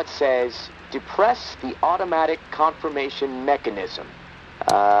 Now it says, depress the automatic confirmation mechanism.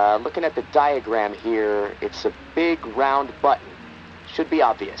 Looking at the diagram here, it's a big round button. Should be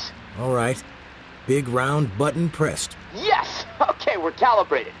obvious. All right. Big round button pressed. Yes! Okay, we're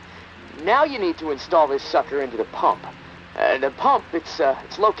calibrated. Now you need to install this sucker into the pump. The pump, it's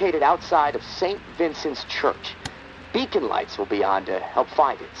located outside of St. Vincent's Church. Beacon lights will be on to help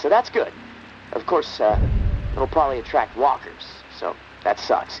find it, so that's good. Of course, it'll probably attract walkers, so that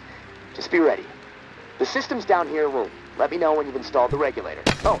sucks. Just be ready. The systems down here will let me know when you've installed the regulator.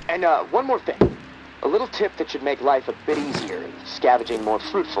 Oh, and one more thing. A little tip that should make life a bit easier and scavenging more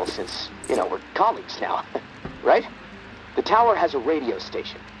fruitful since, we're colleagues now, right? The tower has a radio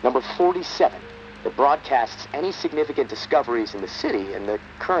station, number 47, that broadcasts any significant discoveries in the city and the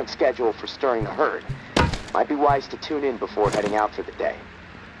current schedule for stirring the herd. Might be wise to tune in before heading out for the day.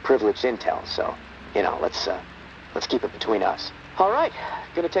 Privileged intel, so, let's keep it between us. All right,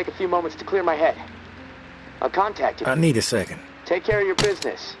 gonna take a few moments to clear my head. I'll contact you. I need a second. Take care of your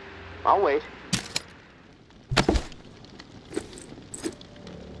business. I'll wait.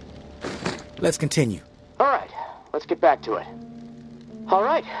 Let's continue. All right, let's get back to it. All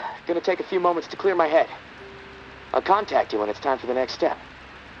right, gonna take a few moments to clear my head. I'll contact you when it's time for the next step.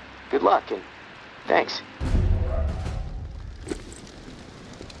 Good luck, and thanks.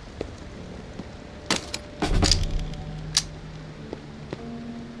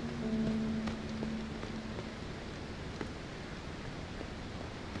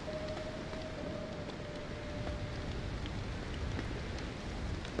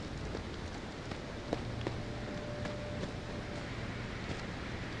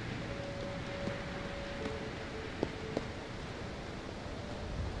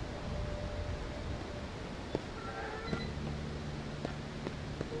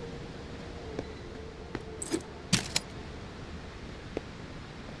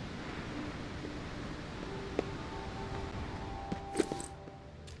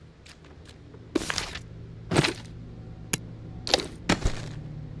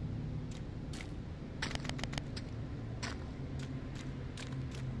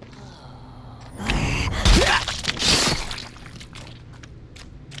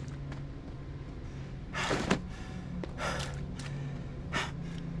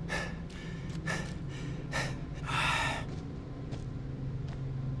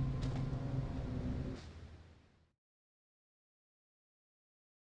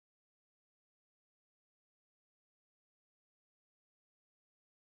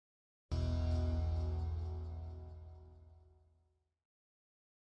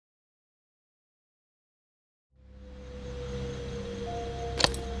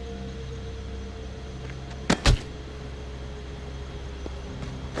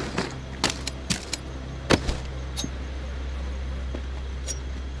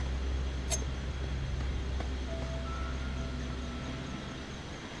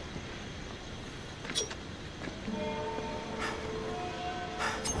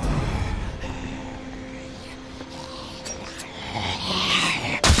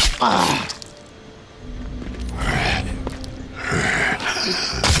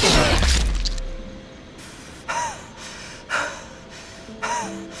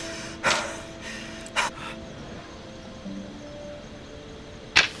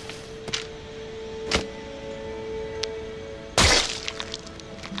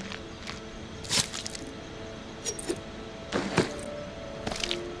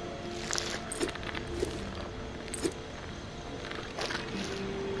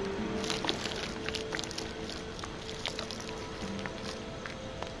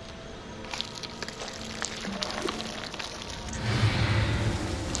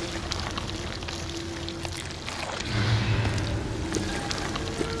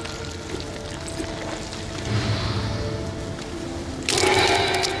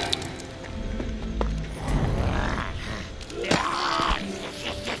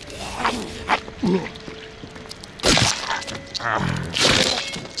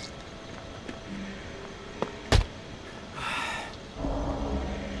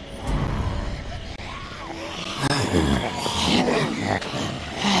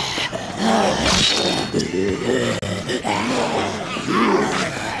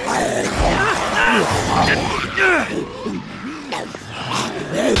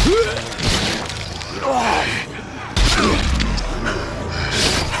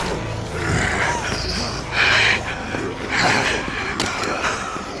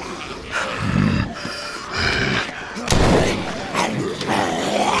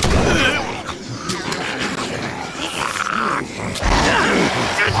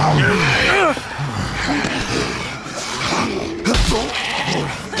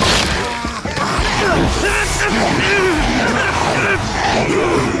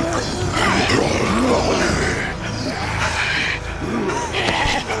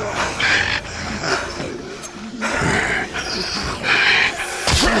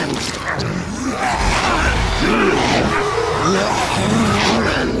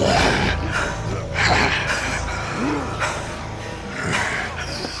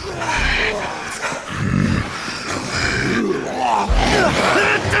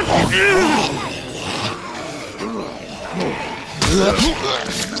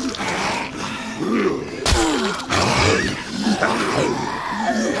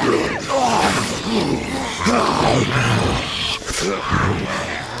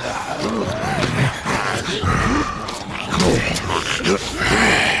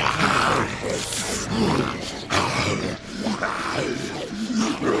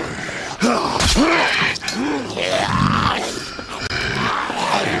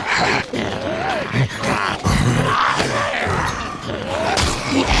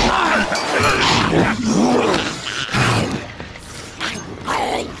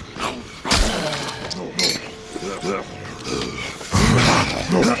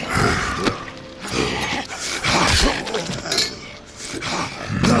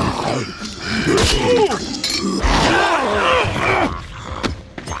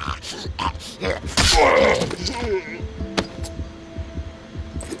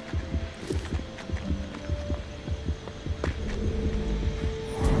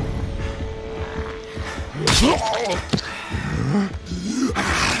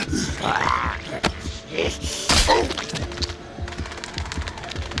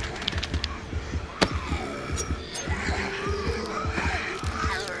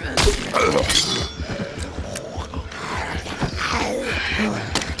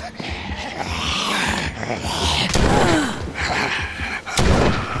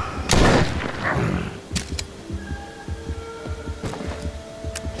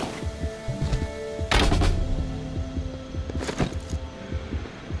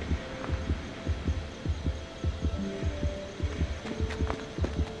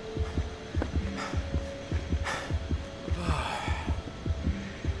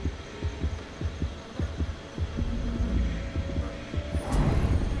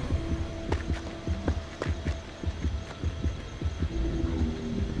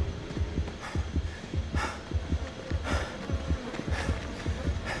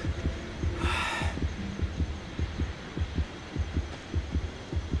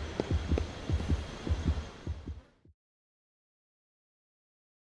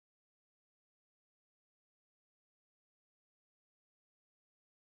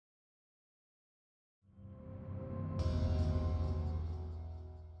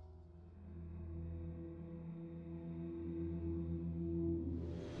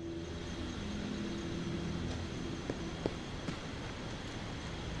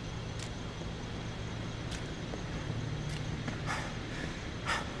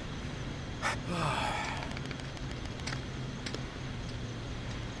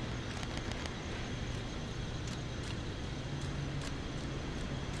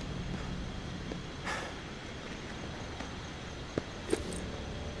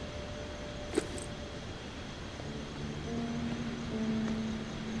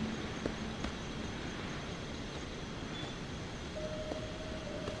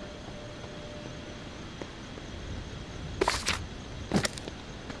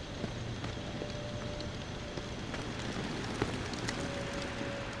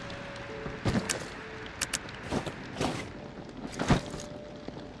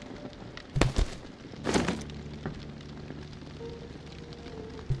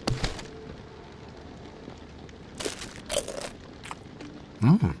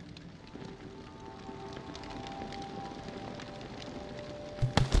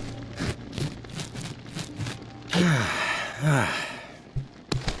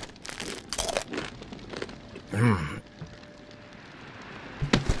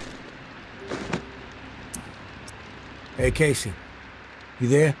 Hey, Casey. You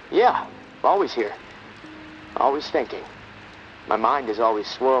there? Yeah, always here. Always thinking. My mind is always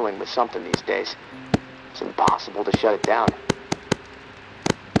swirling with something these days. It's impossible to shut it down.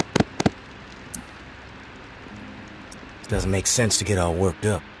 Doesn't make sense to get all worked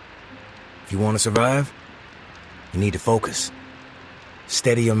up. If you want to survive, you need to focus.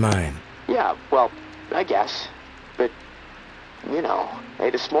 Steady your mind. Yeah, well, I guess. But, you know, hey,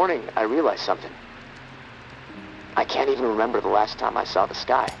 this morning I realized something. I can't even remember the last time I saw the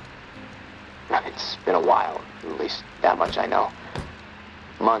sky. It's been a while, at least that much I know.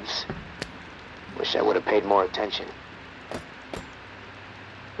 Months. Wish I would have paid more attention.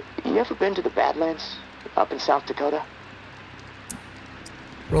 You ever been to the Badlands, up in South Dakota?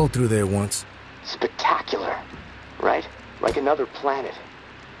 Rode through there once. Spectacular, right? Like another planet.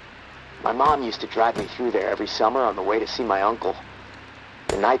 My mom used to drive me through there every summer on the way to see my uncle.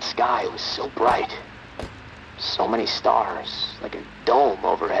 The night sky was so bright. So many stars, like a dome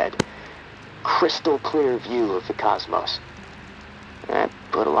overhead. Crystal clear view of the cosmos. That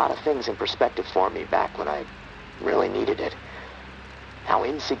put a lot of things in perspective for me back when I really needed it. How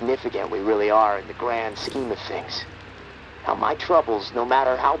insignificant we really are in the grand scheme of things. How my troubles, no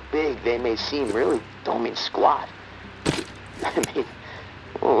matter how big they may seem, really don't mean squat. I mean,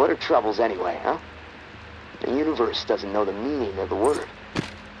 well, what are troubles anyway, huh? The universe doesn't know the meaning of the word.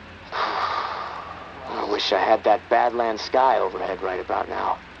 I wish I had that Badlands sky overhead right about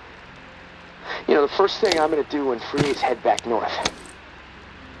now. You know, the first thing I'm gonna do when free is head back north.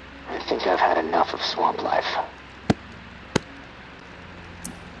 I think I've had enough of swamp life.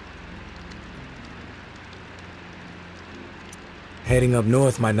 Heading up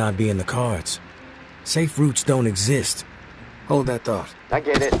north might not be in the cards. Safe routes don't exist. Hold that thought. I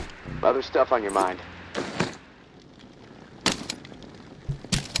get it. Other stuff on your mind.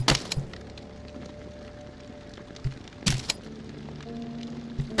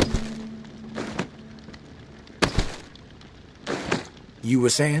 You were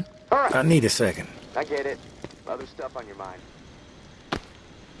saying? All right. I need a second. I get it. Other stuff on your mind.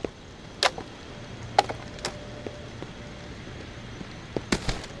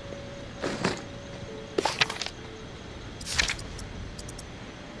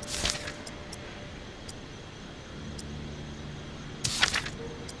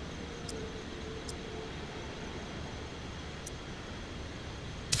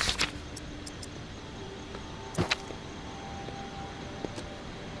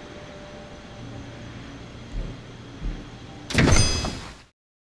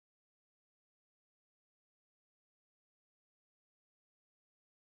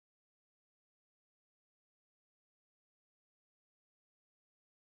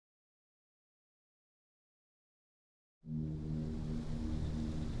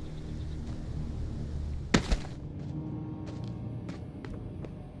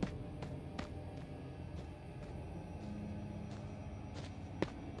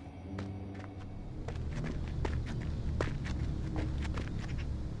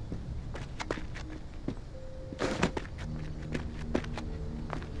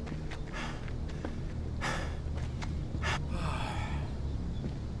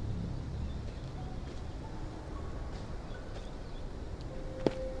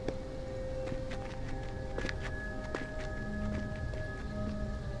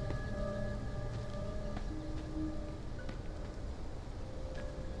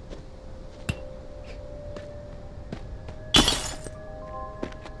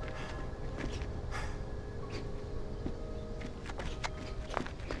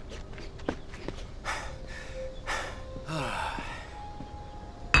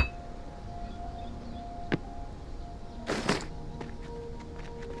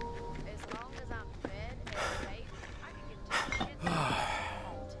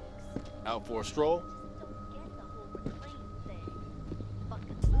 Out for a stroll?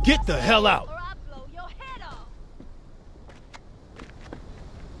 Get the hell out!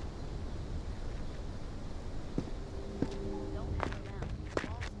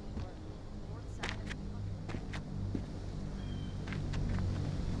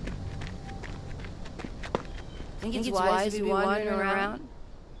 Think it's wise to be wandering around?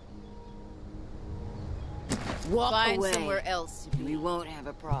 Walk away. Somewhere else, and we won't have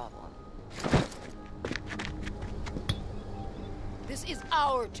a problem. This is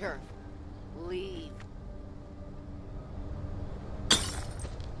our turf. Leave.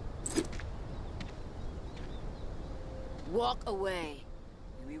 Walk away,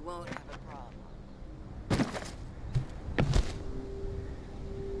 and we won't have a problem.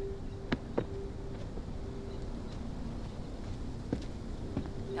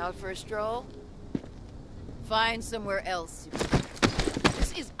 Out for a stroll? Find somewhere else.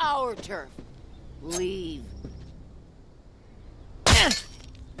 This is our turf. Leave.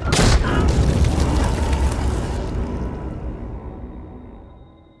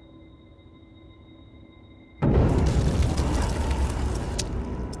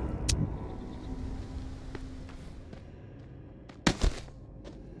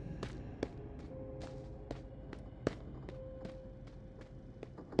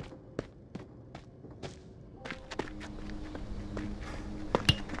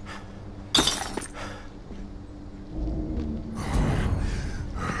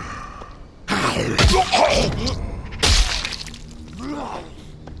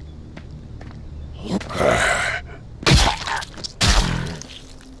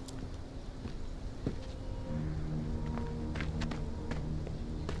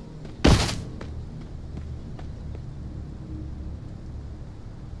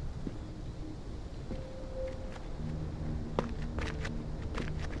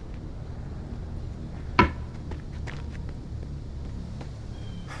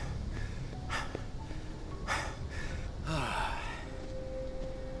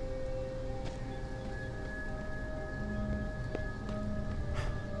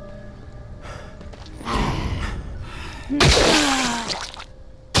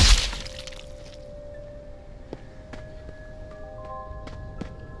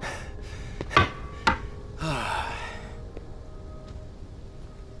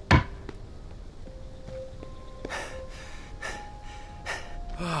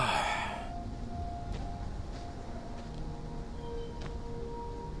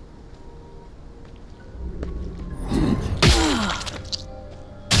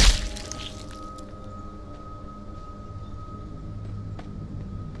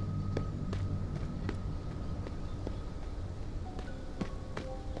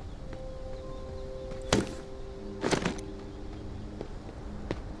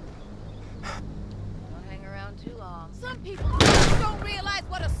 Some people just don't realize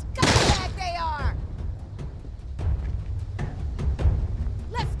what a scumbag they are!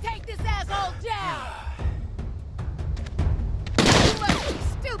 Let's take this asshole down! You must be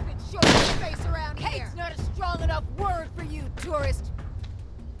stupid, short your face around here! Hate's not a strong enough word for you, tourist!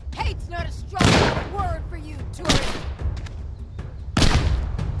 Hate's not a strong enough word for you, tourist!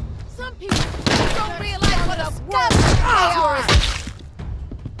 Some people just don't realize what a scumbag they are!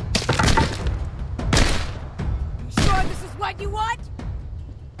 This is what you want?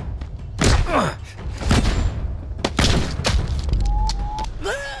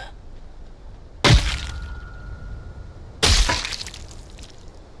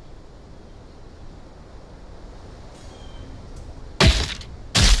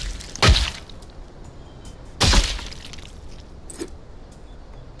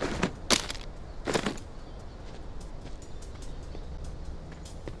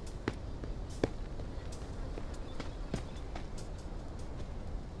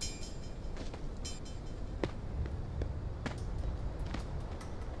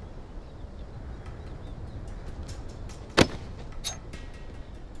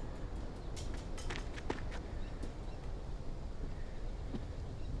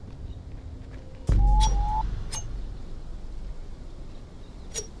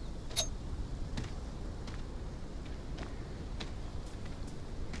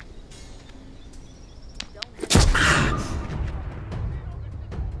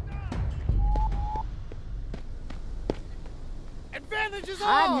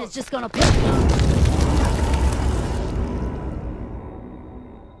 Hiding is just gonna pick me up.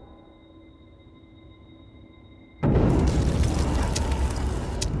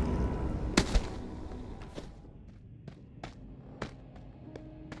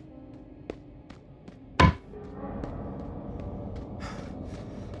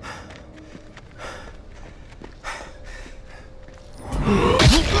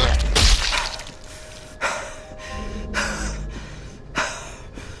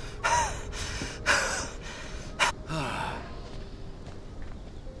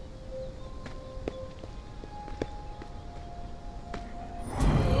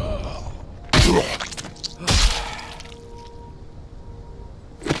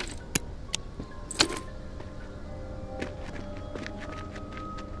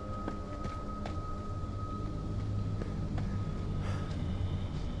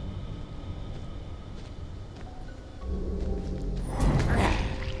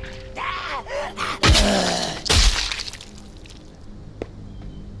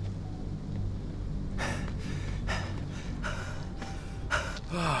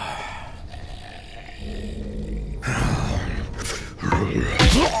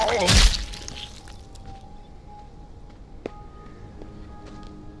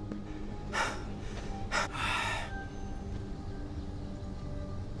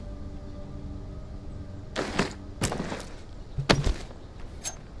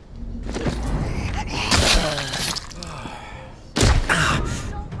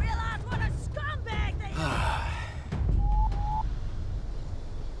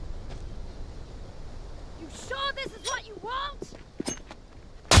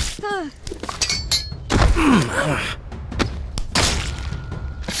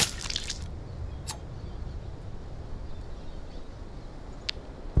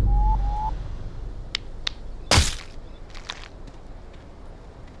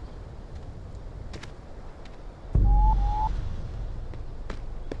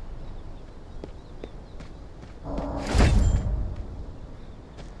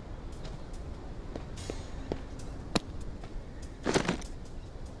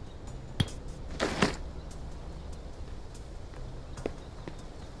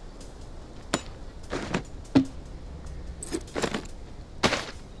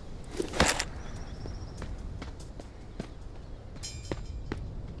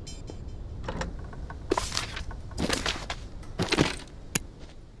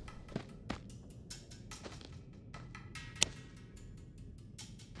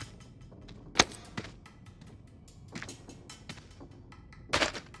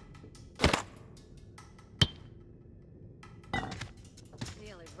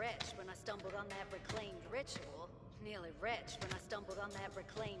 on that reclaimed ritual. Nearly wretched when I stumbled on that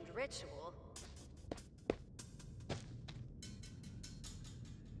reclaimed ritual.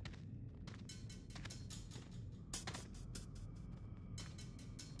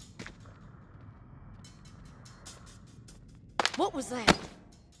 What was that?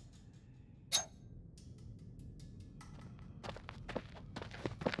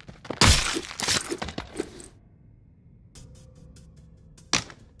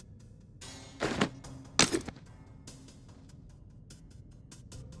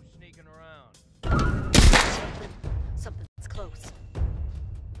 Something's close.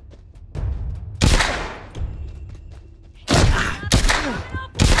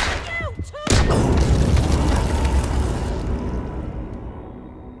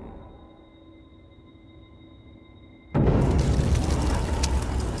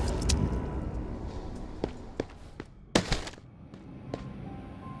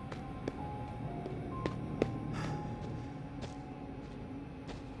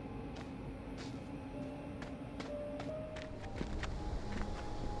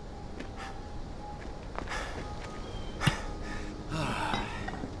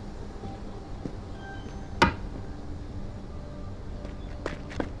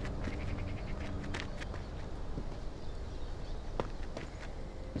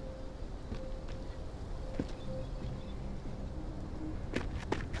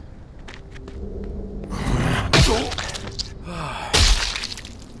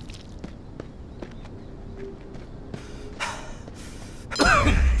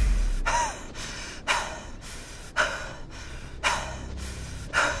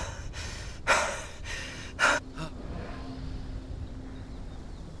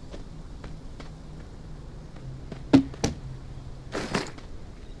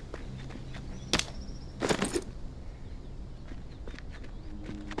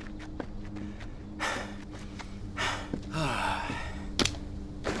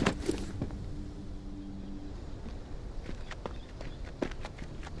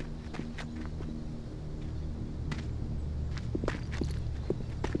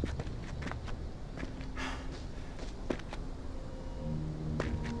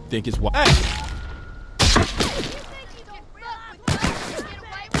 Think it's what?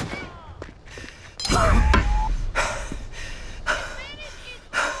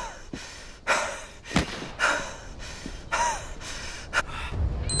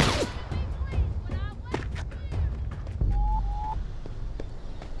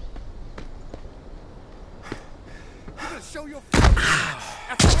 Show your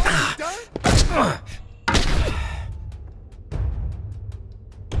after all you've done?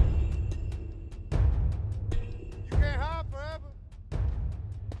 You can't hide forever.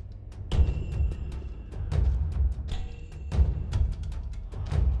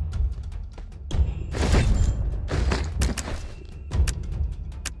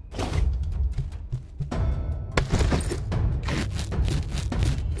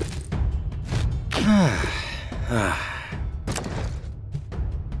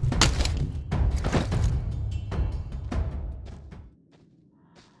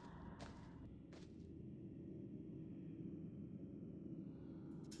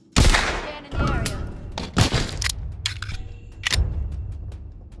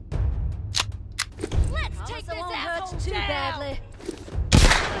 Too badly.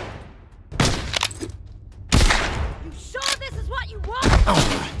 You sure this is what you want?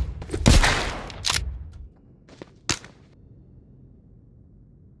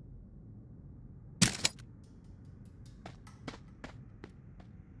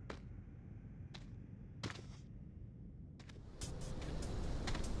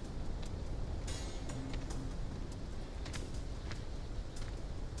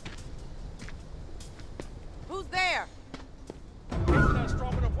 Who's there? It's not a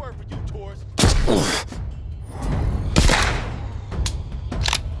strong enough word for you, tourist.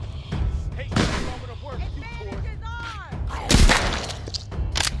 Hey, it's not a strong enough word for you, tourist.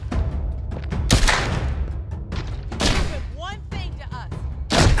 You did one thing to us.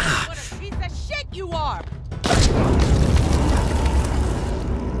 What a piece of shit you are!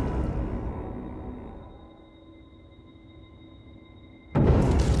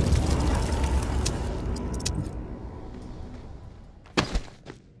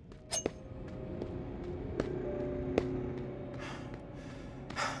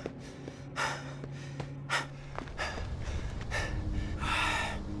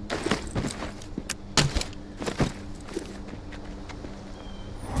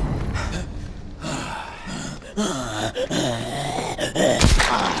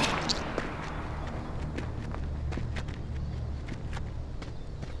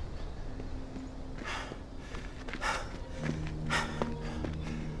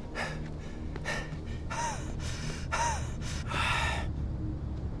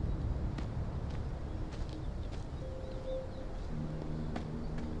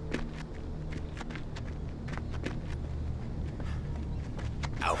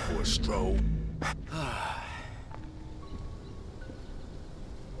 a stroll.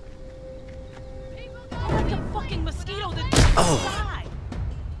 Like a fucking mosquito that just died.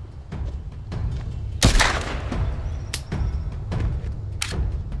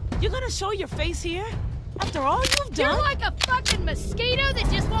 You're gonna show your face here? After all you've done? You're like a fucking mosquito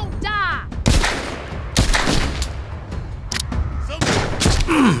that just won't die.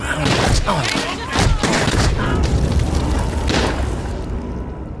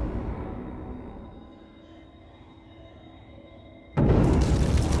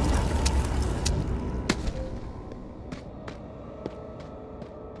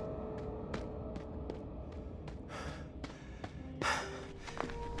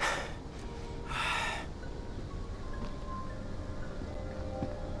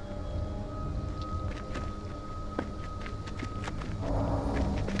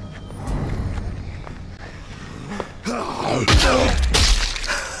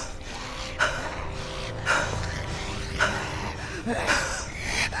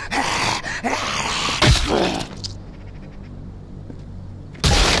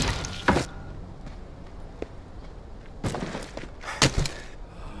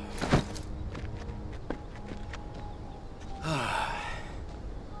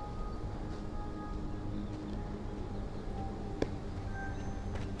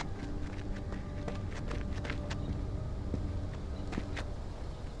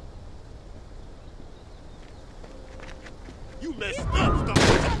 You messed up. Stop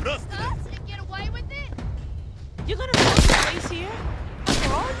trusting Us and get away with it? You're gonna show your face here?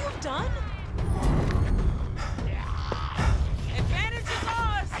 After all you've done? Advantage is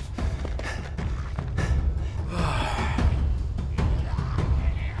ours!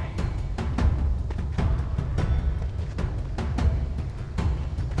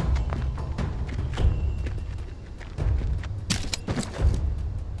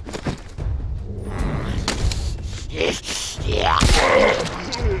 Yeah.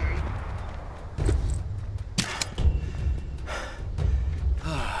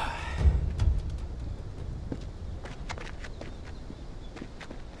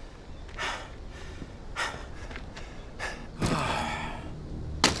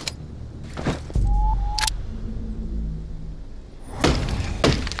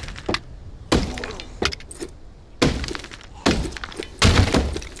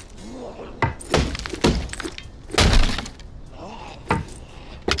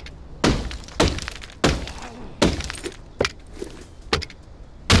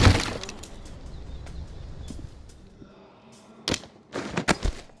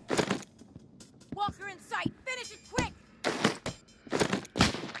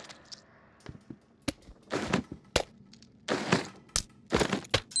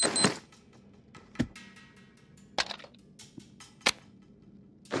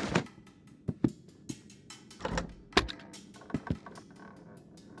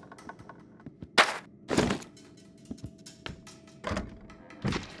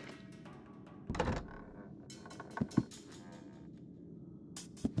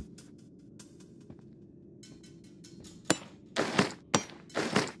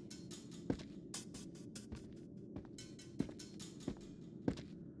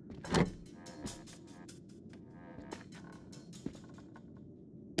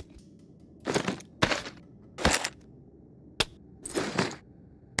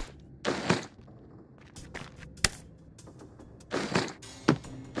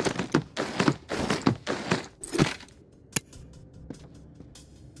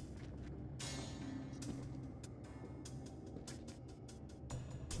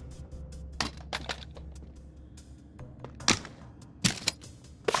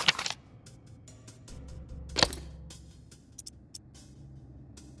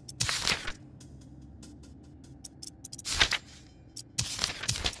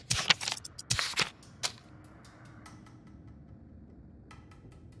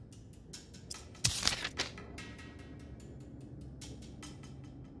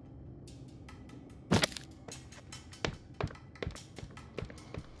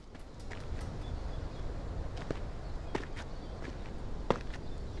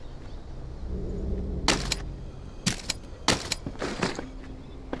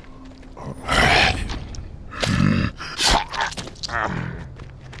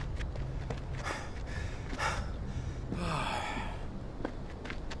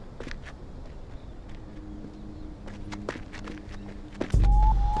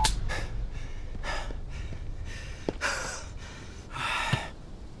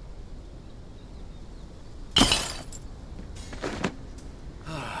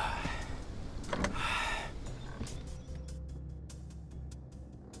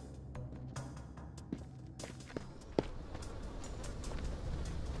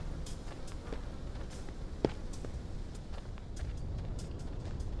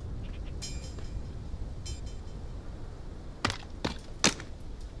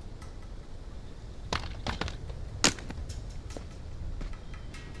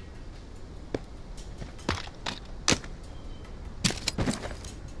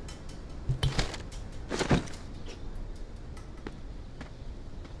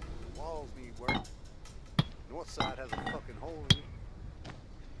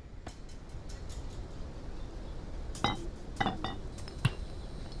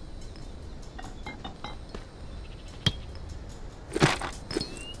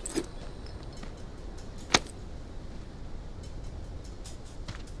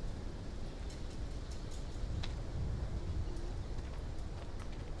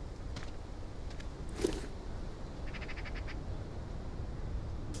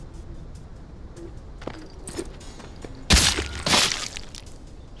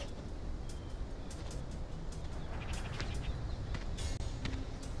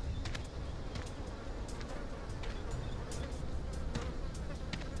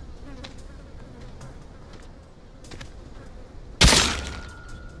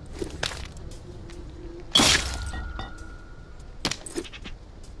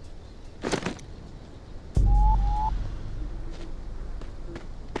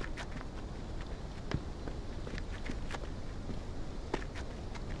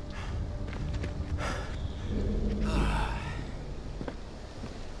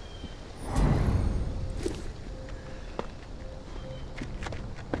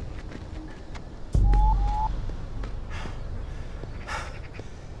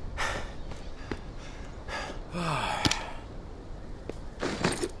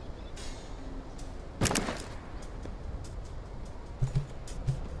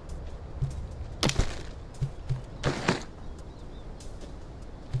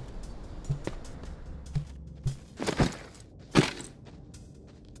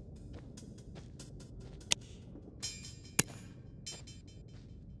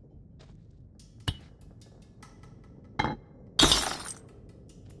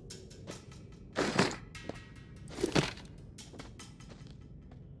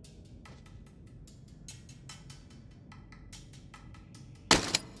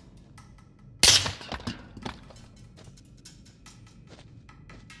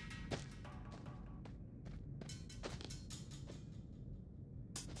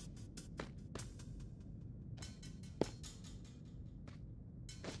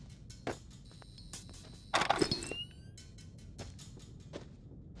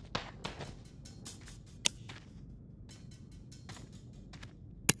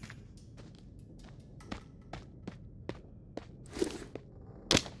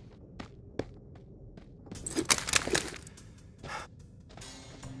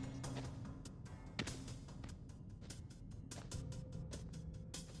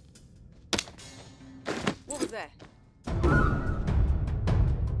 that?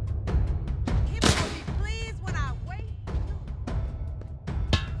 Keep it on me, please, when I wait.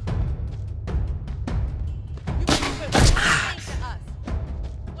 You keep it lying to us.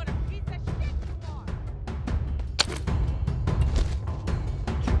 What a piece of shit you are.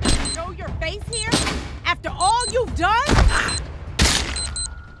 Show your face here? After all you've done?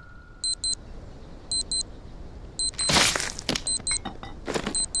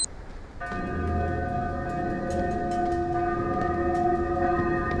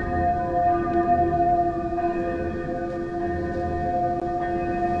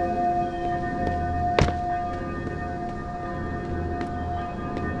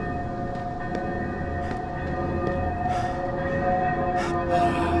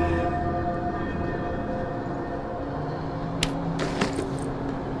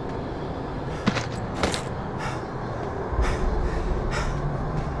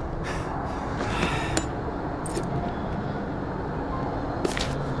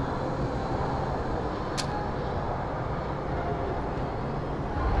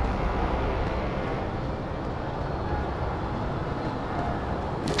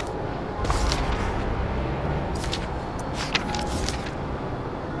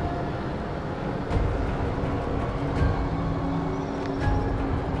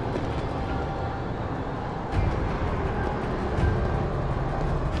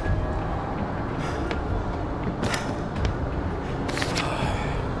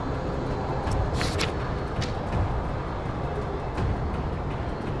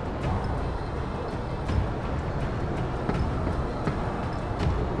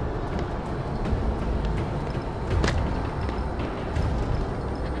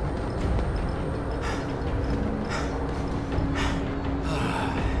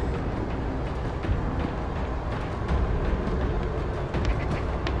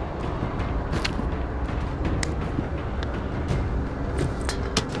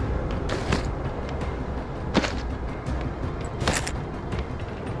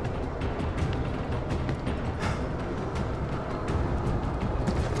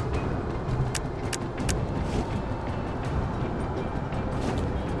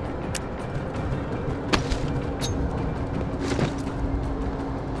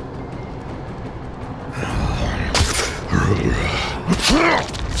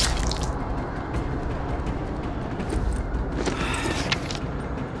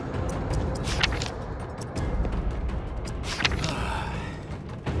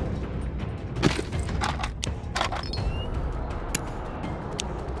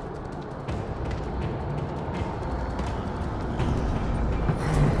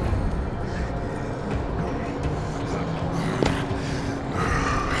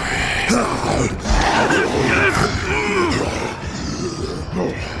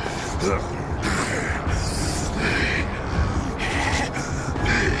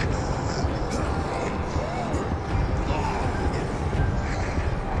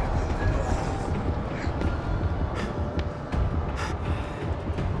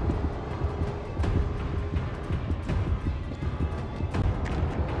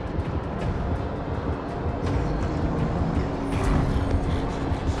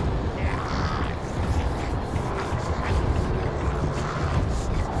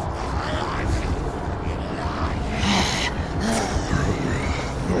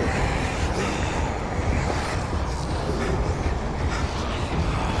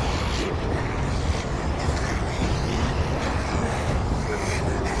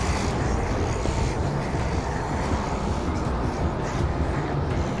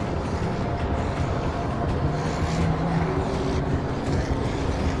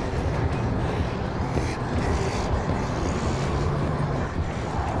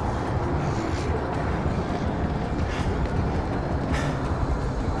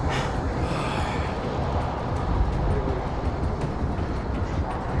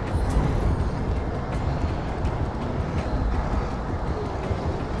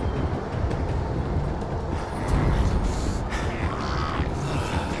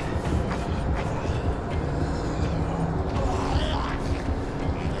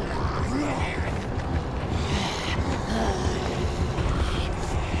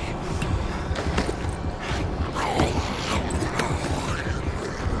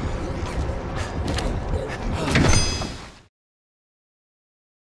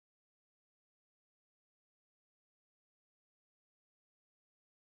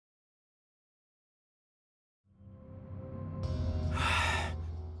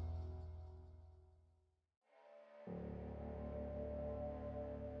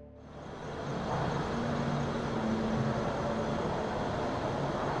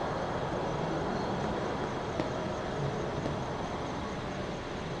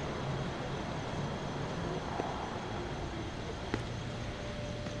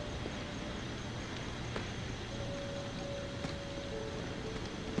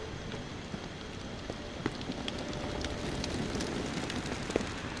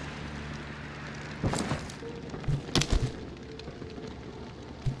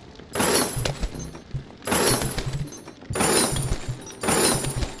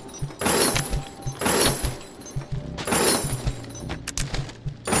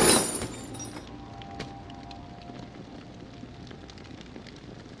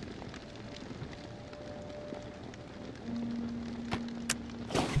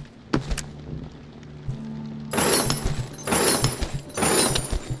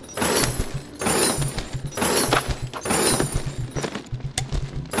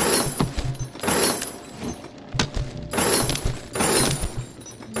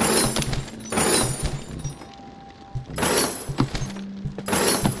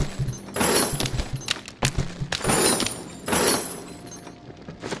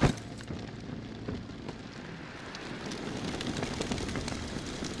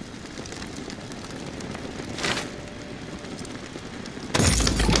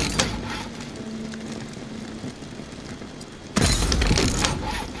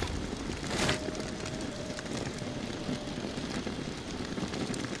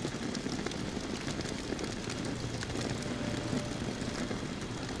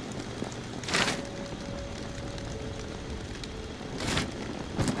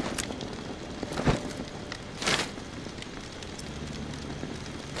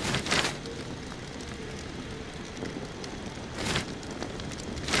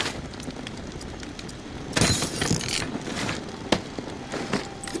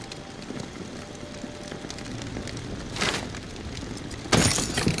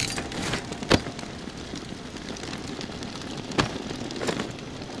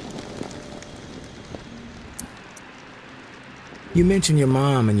 You mentioned your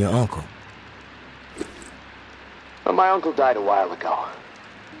mom and your uncle. Well, my uncle died a while ago.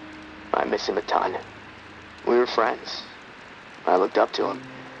 I miss him a ton. We were friends. I looked up to him.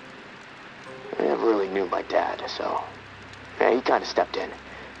 I never really knew my dad, so... yeah, he kind of stepped in.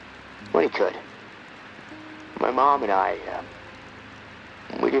 When he could. My mom and I,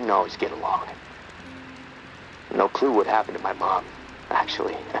 we didn't always get along. No clue what happened to my mom,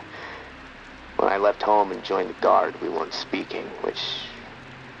 actually. When I left home and joined the Guard, we weren't speaking, which...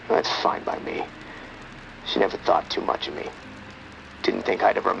 that's fine by me. She never thought too much of me. Didn't think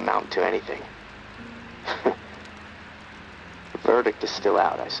I'd ever amount to anything. The verdict is still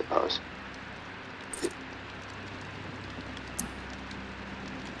out, I suppose.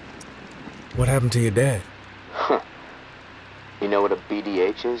 What happened to your dad? You know what a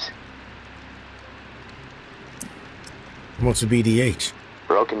BDH is? What's a BDH?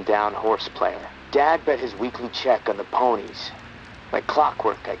 Broken down horse player. Dad bet his weekly check on the ponies. Like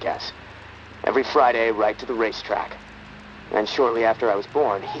clockwork, I guess. Every Friday, right to the racetrack. And shortly after I was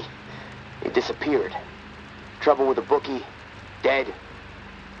born, he disappeared. Trouble with a bookie. Dead.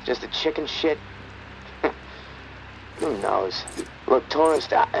 Just a chicken shit. Who knows? Look,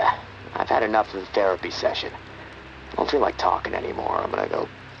 tourist, I've had enough of the therapy session. I don't feel like talking anymore. I'm gonna go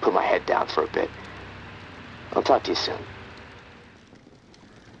put my head down for a bit. I'll talk to you soon.